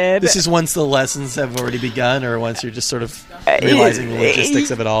definitely did. This is once the lessons have already begun or once you're just sort of realizing the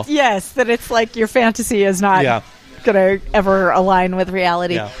logistics of it all. Yes, that it's like your fantasy is not going to ever align with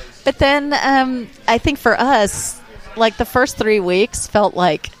reality. Yeah. But then I think for us, like the first 3 weeks felt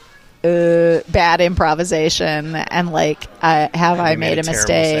like bad improvisation and like, have I made a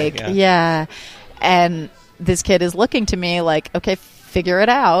mistake? Yeah. And this kid is looking to me like, okay, figure it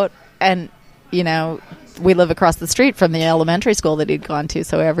out. And, we live across the street from the elementary school that he'd gone to.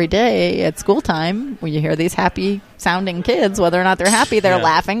 So every day at school time, when you hear these happy sounding kids, whether or not they're happy, they're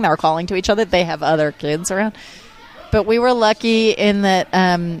laughing, they're calling to each other. They have other kids around. But we were lucky in that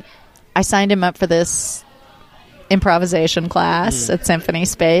I signed him up for this improvisation class at Symphony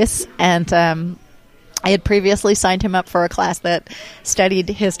Space. And I had previously signed him up for a class that studied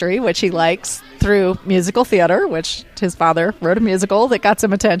history, which he likes, through musical theater, which his father wrote a musical that got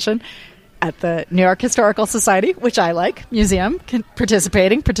some attention at the New York Historical Society, which I like, museum,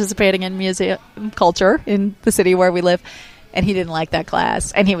 participating in museum culture in the city where we live. And he didn't like that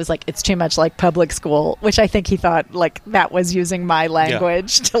class. And he was like, it's too much like public school, which I think he thought like that was using my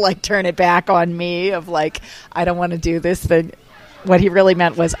language to like turn it back on me of like, I don't want to do this thing. What he really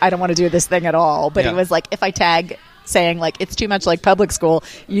meant was, I don't want to do this thing at all. But he was like, if I tag saying like, it's too much like public school,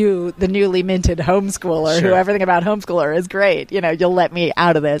 you, the newly minted homeschooler, who everything about homeschooler is great, you'll let me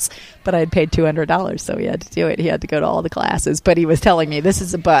out of this. But I had paid $200, so he had to do it. He had to go to all the classes. But he was telling me, this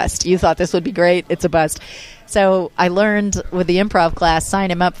is a bust. You thought this would be great. It's a bust. So I learned with the improv class,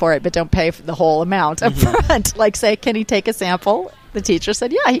 sign him up for it, but don't pay for the whole amount up front. Like say, can he take a sample? The teacher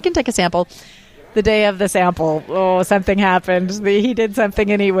said, yeah, he can take a sample. The day of the sample, something happened. He did something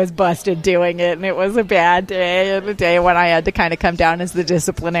and he was busted doing it, and it was a bad day, and a day when I had to kind of come down as the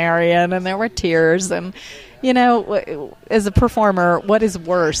disciplinarian, and there were tears. And, as a performer, what is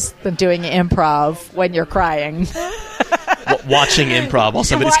worse than doing improv when you're crying? Watching improv while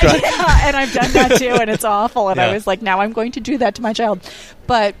somebody's crying. Yeah, and I've done that too, and it's awful. And I was like, now I'm going to do that to my child.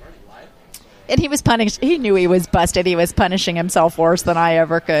 And he was punished. He knew he was busted. He was punishing himself worse than I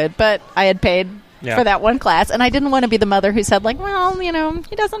ever could. But I had paid for that one class, and I didn't want to be the mother who said, like, well,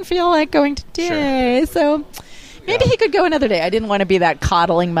 he doesn't feel like going today, so maybe he could go another day. I didn't want to be that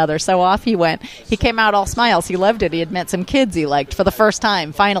coddling mother. So off he went. He came out all smiles. He loved it. He had met some kids he liked for the first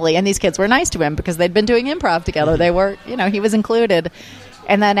time, finally. And these kids were nice to him because they'd been doing improv together. They were, he was included.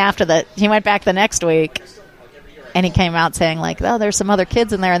 And then after that, he went back the next week. And he came out saying, like, oh, there's some other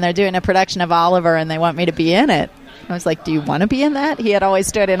kids in there, and they're doing a production of Oliver, and they want me to be in it. I was like, do you want to be in that? He had always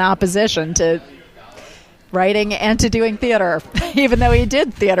stood in opposition to writing and to doing theater, even though he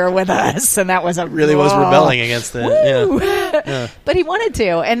did theater with us. And that was was rebelling against it. But he wanted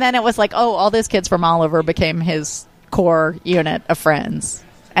to. And then it was like, all those kids from Oliver became his core unit of friends.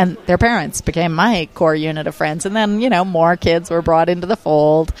 And their parents became my core unit of friends. And then, more kids were brought into the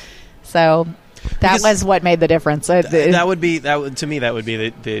fold. So that was what made the difference. That would be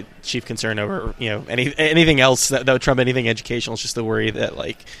the chief concern over anything else that would trump anything educational. Is just the worry that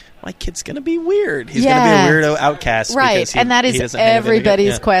like my kid's going to be weird. He's going to be a weirdo outcast, right? And that is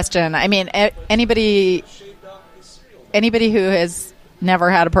everybody's question. I mean, anybody who has never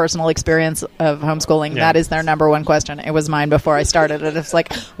had a personal experience of homeschooling, that is their number one question. It was mine before I started it. It's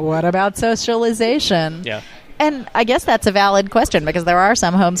like, what about socialization? Yeah. And I guess that's a valid question because there are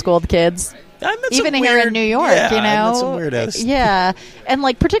some homeschooled kids. Even here in New York, some weirdos. Yeah, and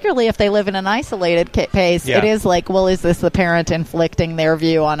like particularly if they live in an isolated pace, it is like, well, is this the parent inflicting their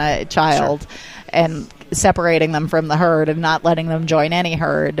view on a child and separating them from the herd and not letting them join any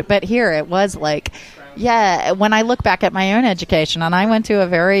herd? But here it was like, when I look back at my own education, and I went to a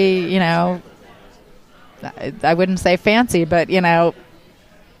very, I wouldn't say fancy, but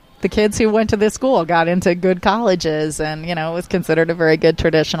the kids who went to this school got into good colleges and, it was considered a very good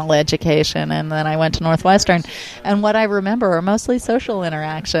traditional education. And then I went to Northwestern. And what I remember are mostly social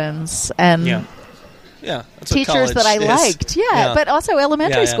interactions and teachers that I liked. But also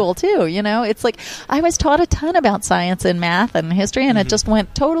elementary school, too. It's like I was taught a ton about science and math and history, and it just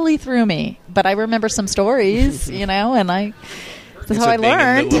went totally through me. But I remember some stories, and that's how I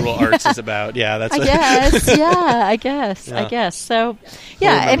learned. The liberal arts is about. That's. I guess. So,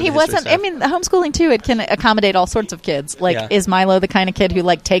 and he wasn't. I mean, homeschooling too. It can accommodate all sorts of kids. Like, is Milo the kind of kid who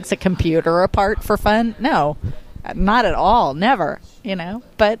like takes a computer apart for fun? No, not at all. Never.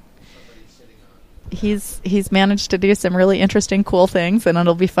 But he's managed to do some really interesting, cool things, and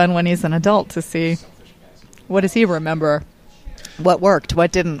it'll be fun when he's an adult to see what does he remember, what worked,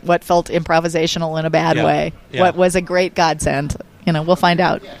 what didn't, what felt improvisational in a bad way, what was a great godsend. We'll find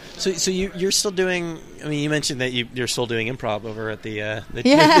out. So you're still doing, I mean, you mentioned that you're still doing improv over at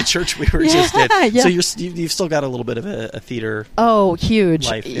the church we were just at. Yeah. So you've still got a little bit of a theater. Oh, huge.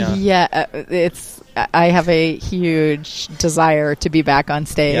 Life, I have a huge desire to be back on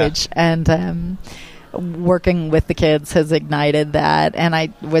stage, and working with the kids has ignited that. And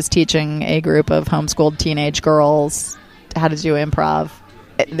I was teaching a group of homeschooled teenage girls how to do improv.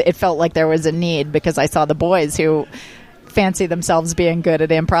 It felt like there was a need because I saw the boys who fancy themselves being good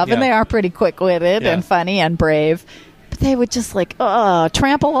at improv, and they are pretty quick-witted and funny and brave, but they would just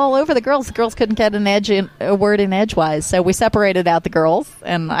trample all over the girls. The girls couldn't get a word in edgewise, so we separated out the girls,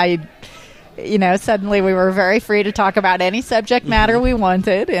 and suddenly we were very free to talk about any subject matter we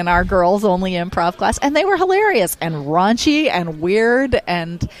wanted in our girls-only improv class, and they were hilarious and raunchy and weird,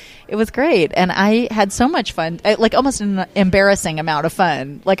 and it was great. And I had so much fun, almost an embarrassing amount of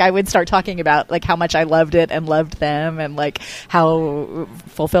fun. I would start talking about how much I loved it and loved them, and how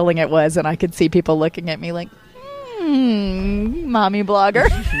fulfilling it was, and I could see people looking at me like, mommy blogger.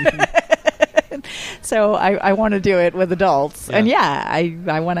 So I want to do it with adults. And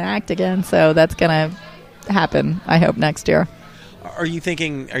I want to act again, so that's going to happen, I hope, next year. Are you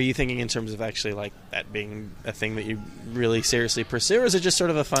thinking in terms of actually that being a thing that you really seriously pursue, or is it just sort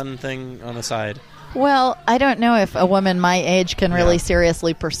of a fun thing on the side? Well, I don't know if a woman my age can really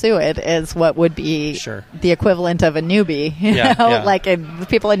seriously pursue it, is what would be the equivalent of a newbie.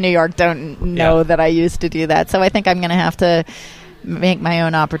 People in New York don't know that I used to do that. So I think I'm going to have to make my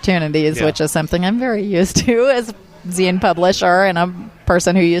own opportunities, which is something I'm very used to as zine publisher and a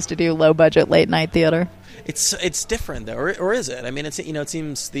person who used to do low budget late night theater. It's different though, or is it? I mean, it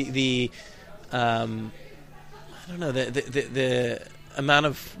seems the I don't know, the amount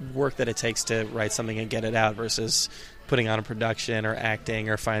of work that it takes to write something and get it out versus putting on a production or acting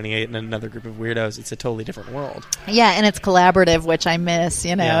or finding it in another group of weirdos. It's a totally different world. Yeah, and it's collaborative, which I miss.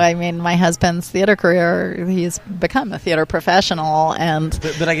 I mean, my husband's theater career, he's become a theater professional, and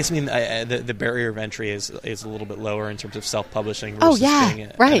but I guess the barrier of entry is a little bit lower in terms of self-publishing versus being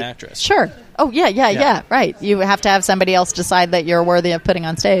an actress. Sure. Oh yeah, right. You have to have somebody else decide that you're worthy of putting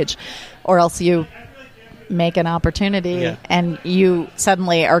on stage, or else you make an opportunity and you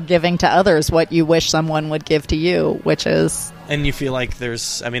suddenly are giving to others what you wish someone would give to you, which is... And you feel like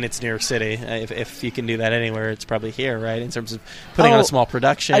it's New York City. If you can do that anywhere, it's probably here, right? In terms of putting on a small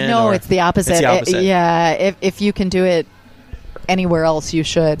production. No, it's the opposite. It's the opposite. If you can do it anywhere else, you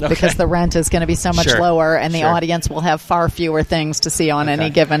should, because the rent is going to be so much lower, and the audience will have far fewer things to see on any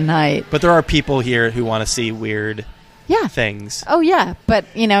given night. But there are people here who want to see weird... things. Oh, yeah. But,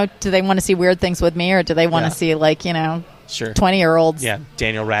 do they want to see weird things with me, or do they want to see, 20-year-olds? Yeah,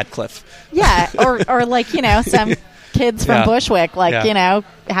 Daniel Radcliffe. Yeah, or some kids from Bushwick,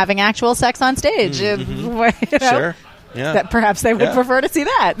 having actual sex on stage. Sure. Yeah. That perhaps they would prefer to see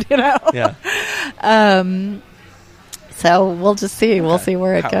that, Yeah. So we'll just see. We'll see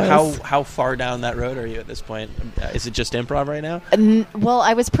where it goes. How far down that road are you at this point? Is it just improv right now? Well,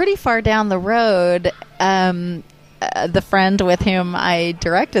 I was pretty far down the road. The friend with whom I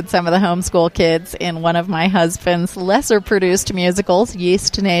directed some of the homeschool kids in one of my husband's lesser produced musicals,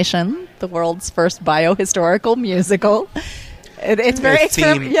 Yeast Nation, the world's first biohistorical musical. It's very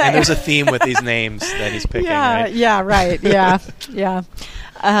and there's a theme with these names that he's picking. Right? Yeah, right. Yeah.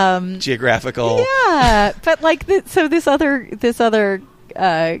 Geographical. Yeah, but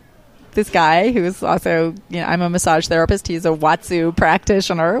this guy who's also, I'm a massage therapist. He's a Watsu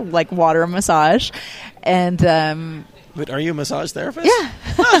practitioner, water massage. And but are you a massage therapist? Yeah.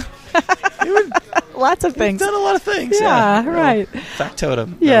 Lots of things. You've done a lot of things. Yeah, right.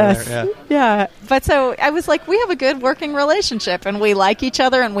 Factotum. Yes. Yeah. But so I was like, we have a good working relationship, and we like each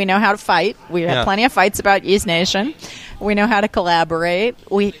other, and we know how to fight. We have plenty of fights about Yeast Nation. We know how to collaborate.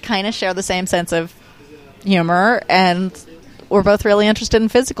 We kind of share the same sense of humor, and we're both really interested in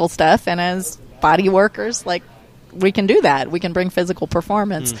physical stuff. And as body workers, we can do that. We can bring physical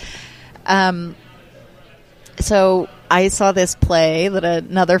performance. So I saw this play that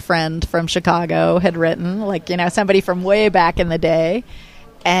another friend from Chicago had written, somebody from way back in the day.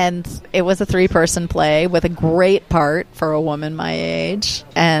 And it was a 3-person play with a great part for a woman my age.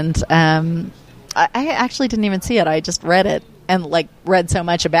 And I actually didn't even see it. I just read it and read so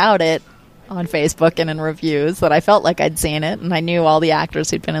much about it on Facebook and in reviews that I felt like I'd seen it. And I knew all the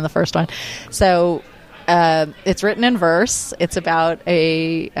actors who'd been in the first one. So it's written in verse. It's about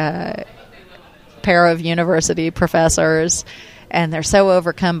a... pair of university professors, And they're so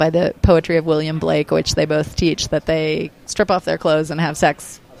overcome by the poetry of William Blake, which they both teach, that they strip off their clothes and have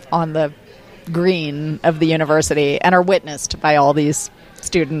sex on the green of the university and are witnessed by all these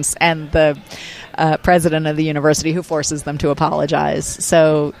students and the president of the university, who forces them to apologize.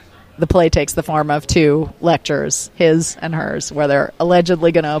 So the play takes the form of 2 lectures, his and hers, where they're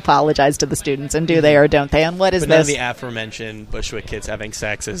allegedly going to apologize to the students, and do they or don't they? And what is but this? None of the aforementioned Bushwick kids having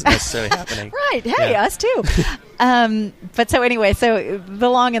sex is necessarily happening. Right. Hey, us too. But so anyway, so the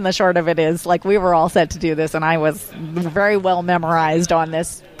long and the short of it is, like, we were all set to do this, and I was very well memorized on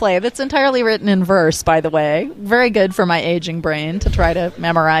this play that's entirely written in verse, by the way. Very good for my aging brain to try to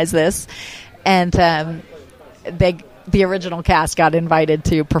memorize this. And the original cast got invited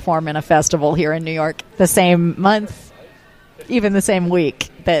to perform in a festival here in New York the same month, even the same week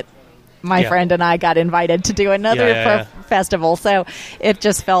that my friend and I got invited to do another festival. So it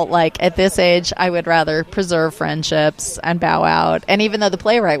just felt like, at this age, I would rather preserve friendships and bow out. And even though the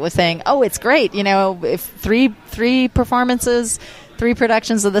playwright was saying, oh, it's great, if three performances, 3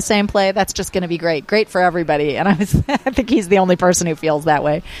 productions of the same play, that's just going to be great for everybody. And I think he's the only person who feels that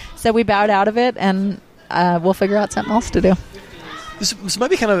way. So we bowed out of it, and we'll figure out something else to do. This might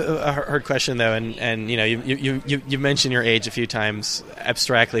be kind of a hard question, though, and you mentioned your age a few times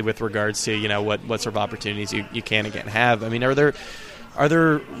abstractly with regards to what sort of opportunities you can and can't have. I mean, are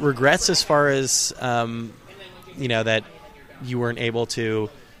there regrets as far as that you weren't able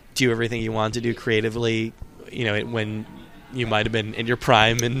to do everything you wanted to do creatively, when you might have been in your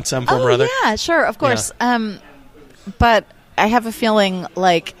prime in some form or other? Yeah, sure, of course. Yeah. But I have a feeling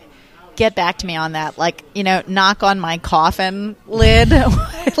like, get back to me on that, like, knock on my coffin lid,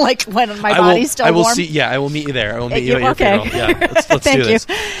 like when my body's still warm. I will meet you there. I will meet you at your funeral. Yeah, let's Thank do this.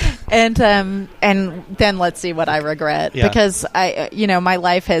 You. And then let's see what I regret, because my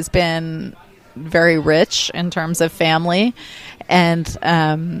life has been very rich in terms of family, and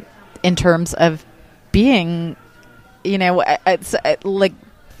in terms of being, it's like,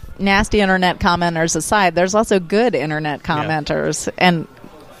 nasty internet commenters aside, there's also good internet commenters and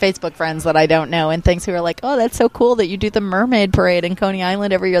Facebook friends that I don't know, and things who are like, oh, that's so cool that you do the Mermaid Parade in Coney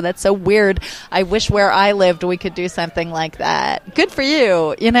Island every year. That's so weird. I wish where I lived we could do something like that. Good for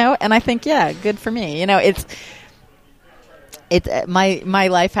you, And I think, good for me. My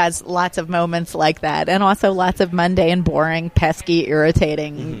life has lots of moments like that, and also lots of mundane, boring, pesky,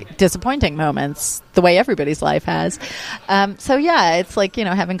 irritating, disappointing moments, the way everybody's life has. It's like,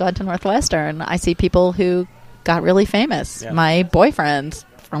 having gone to Northwestern, I see people who got really famous. Yeah. My boyfriend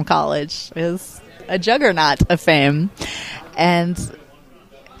from college is a juggernaut of fame, and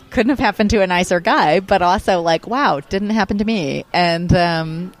couldn't have happened to a nicer guy, but also like, wow, didn't happen to me.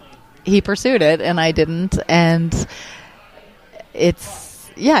 And he pursued it, and I didn't. And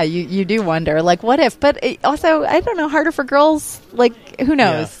it's, you do wonder, like, what if? But also, I don't know, harder for girls, like, who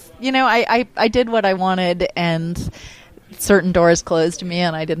knows? Yeah. I did what I wanted, and certain doors closed to me,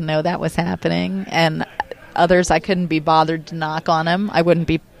 and I didn't know that was happening. And others, I couldn't be bothered to knock on them. I wouldn't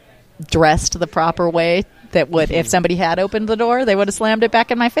be dressed the proper way that would, if somebody had opened the door, they would have slammed it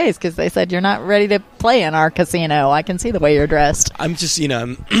back in my face, because they said, you're not ready to play in our casino. I can see the way you're dressed. I'm just,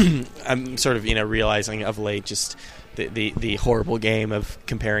 I'm sort of, realizing of late just the horrible game of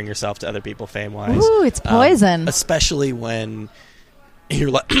comparing yourself to other people fame-wise. Ooh, it's poison. Especially when you're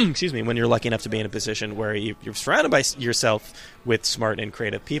when you're lucky enough to be in a position where you're surrounded by yourself with smart and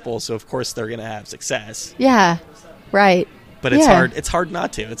creative people, so of course they're going to have success. Yeah, right. But it's hard. It's hard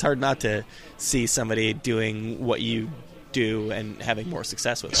not to. It's hard not to see somebody doing what you do and having more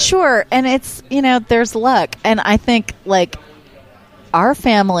success with it. Sure, and it's there's luck, and I think like our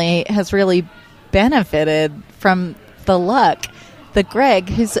family has really benefited from the luck. That Greg,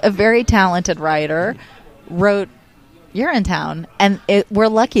 who's a very talented writer, wrote Urinetown, and we're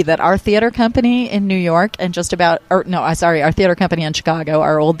lucky that our theater company in New York and our theater company in Chicago,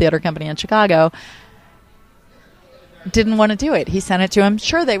 our old theater company in Chicago, didn't want to do it. He sent it to him.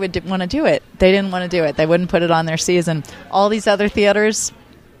 Sure, they would want to do it. They didn't want to do it. They wouldn't put it on their season. All these other theaters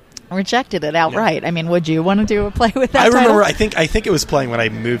rejected it outright. Yeah. I mean, would you want to do a play with that title? Remember, I think it was playing when I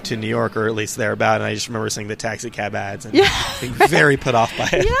moved to New York, or at least thereabout, and I just remember seeing the taxi cab ads and being very put off by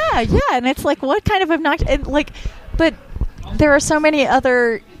it. Yeah, and it's like, what kind of obnoxious... But there are so many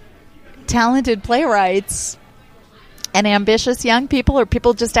other talented playwrights and ambitious young people, or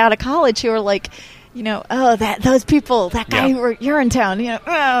people just out of college, who are like... those people, that guy who were Urinetown,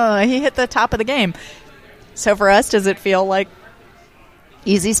 he hit the top of the game. So for us, does it feel like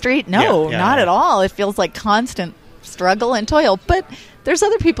easy street? No, not at all. It feels like constant struggle and toil. But there's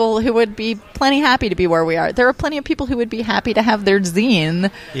other people who would be plenty happy to be where we are. There are plenty of people who would be happy to have their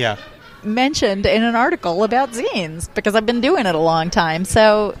zine mentioned in an article about zines because I've been doing it a long time.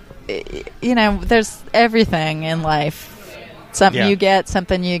 So, there's everything in life. Something you get,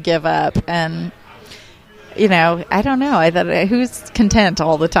 something you give up. And, I don't know. I thought, who's content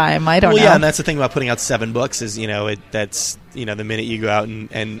all the time? I don't know. Well, yeah, and that's the thing about putting out 7 books is, that's the minute you go out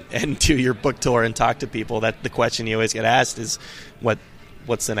and do your book tour and talk to people, that the question you always get asked is,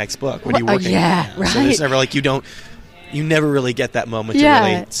 what's the next book? What are you working on? Right. So it's never like you never really get that moment to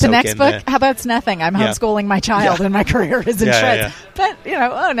really soak the next book, how about it's nothing? I'm homeschooling my child and my career is in shreds. But,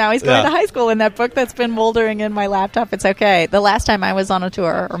 now he's going to high school and that book that's been moldering in my laptop, it's okay. The last time I was on a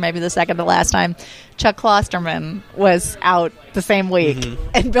tour, or maybe the second to last time, Chuck Klosterman was out the same week,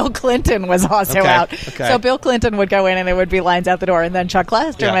 and Bill Clinton was also out. Okay. So Bill Clinton would go in and there would be lines out the door, and then Chuck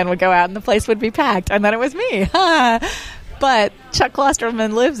Klosterman would go out and the place would be packed, and then it was me. But Chuck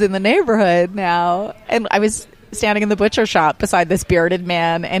Klosterman lives in the neighborhood now, and I was standing in the butcher shop beside this bearded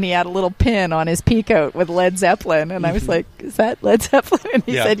man, and he had a little pin on his pea coat with Led Zeppelin, and I was like, is that Led Zeppelin? And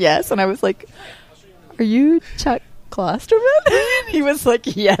he said yes, and I was like, are you Chuck Klosterman? And he was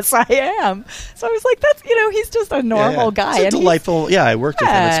like, yes, I am. So I was like, that's, he's just a normal guy. He's a delightful, I worked with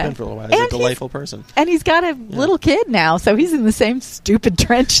him at Spin for a little while. He's a delightful person. And he's got a little kid now, so he's in the same stupid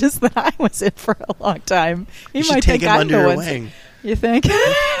trenches that I was in for a long time. You might take him under your wing. You think?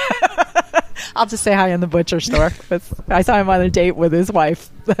 I'll just say hi in the butcher store. I saw him on a date with his wife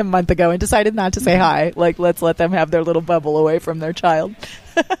a month ago and decided not to say hi. Like, let's let them have their little bubble away from their child.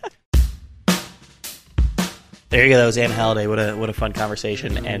 There you go. That was Anne Halliday. What a fun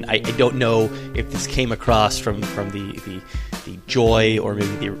conversation. And I don't know if this came across from the joy or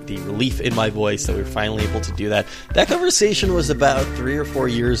maybe the relief in my voice that we were finally able to do that. That conversation was about 3 or 4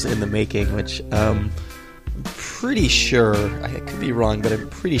 years in the making, which I'm pretty sure, I could be wrong, but I'm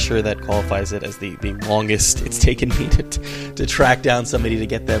pretty sure that qualifies it as the longest it's taken me to track down somebody to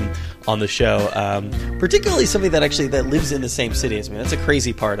get them on the show, particularly somebody that lives in the same city as me. That's a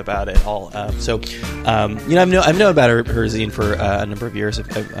crazy part about it all. I've known about her zine for a number of years.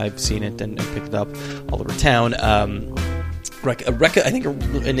 I've seen it and picked it up all over town. I think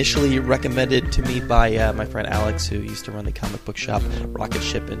initially recommended to me by my friend Alex, who used to run the comic book shop Rocket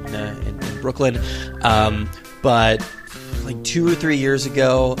Ship in Brooklyn. But like 2 or 3 years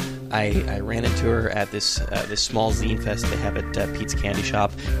ago, I ran into her at this small zine fest they have at Pete's Candy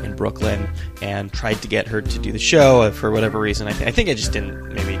Shop in Brooklyn, and tried to get her to do the show for whatever reason. I think I just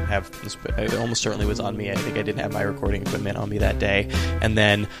didn't maybe have. It almost certainly was on me. I think I didn't have my recording equipment on me that day, and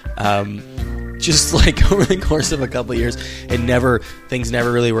then. Just like over the course of a couple of years, things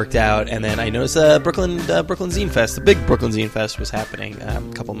never really worked out. And then I noticed Brooklyn Zine Fest, the big Brooklyn Zine Fest, was happening a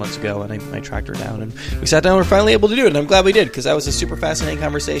couple months ago, and I tracked her down, and we sat down and we're finally able to do it. And I'm glad we did, because that was a super fascinating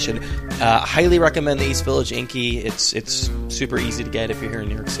conversation. Highly recommend the East Village Inky. It's super easy to get if you're here in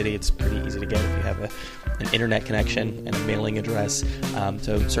New York City. It's pretty easy to get if you have an internet connection and a mailing address.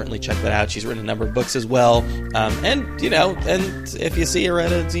 So certainly check that out. She's written a number of books as well. And if you see her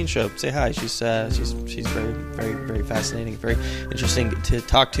at a zine show, say hi. She's very, very, very fascinating, very interesting to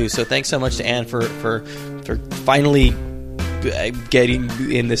talk to. So thanks so much to Anne for finally getting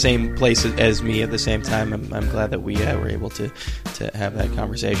in the same place as me at the same time. I'm glad that we were able to have that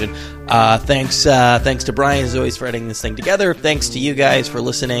conversation. Thanks to Brian, as always, for editing this thing together. Thanks to you guys for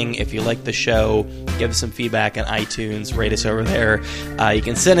listening. If you like the show, give us some feedback on iTunes. Rate us over there. You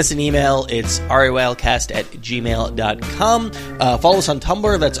can send us an email. It's rowildcast@gmail.com. Follow us on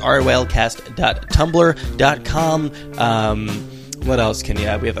Tumblr. That's rowildcast.tumblr.com. What else can you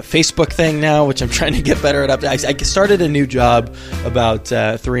have? We have a Facebook thing now, which I'm trying to get better at. I started a new job about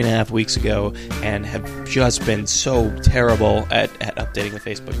 3.5 weeks ago and have just been so terrible at updating the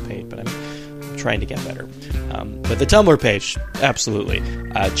Facebook page, but I'm trying to get better. But the Tumblr page, absolutely.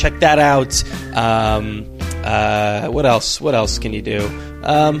 Check that out. What else can you do?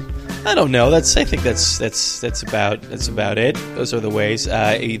 I don't know. I think that's about it. Those are the ways.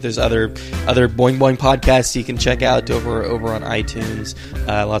 There's other Boing Boing podcasts you can check out over on iTunes.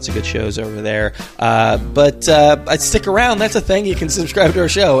 Lots of good shows over there. But stick around. That's a thing. You can subscribe to our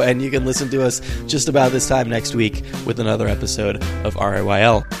show, and you can listen to us just about this time next week with another episode of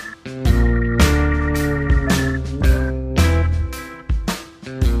RIYL.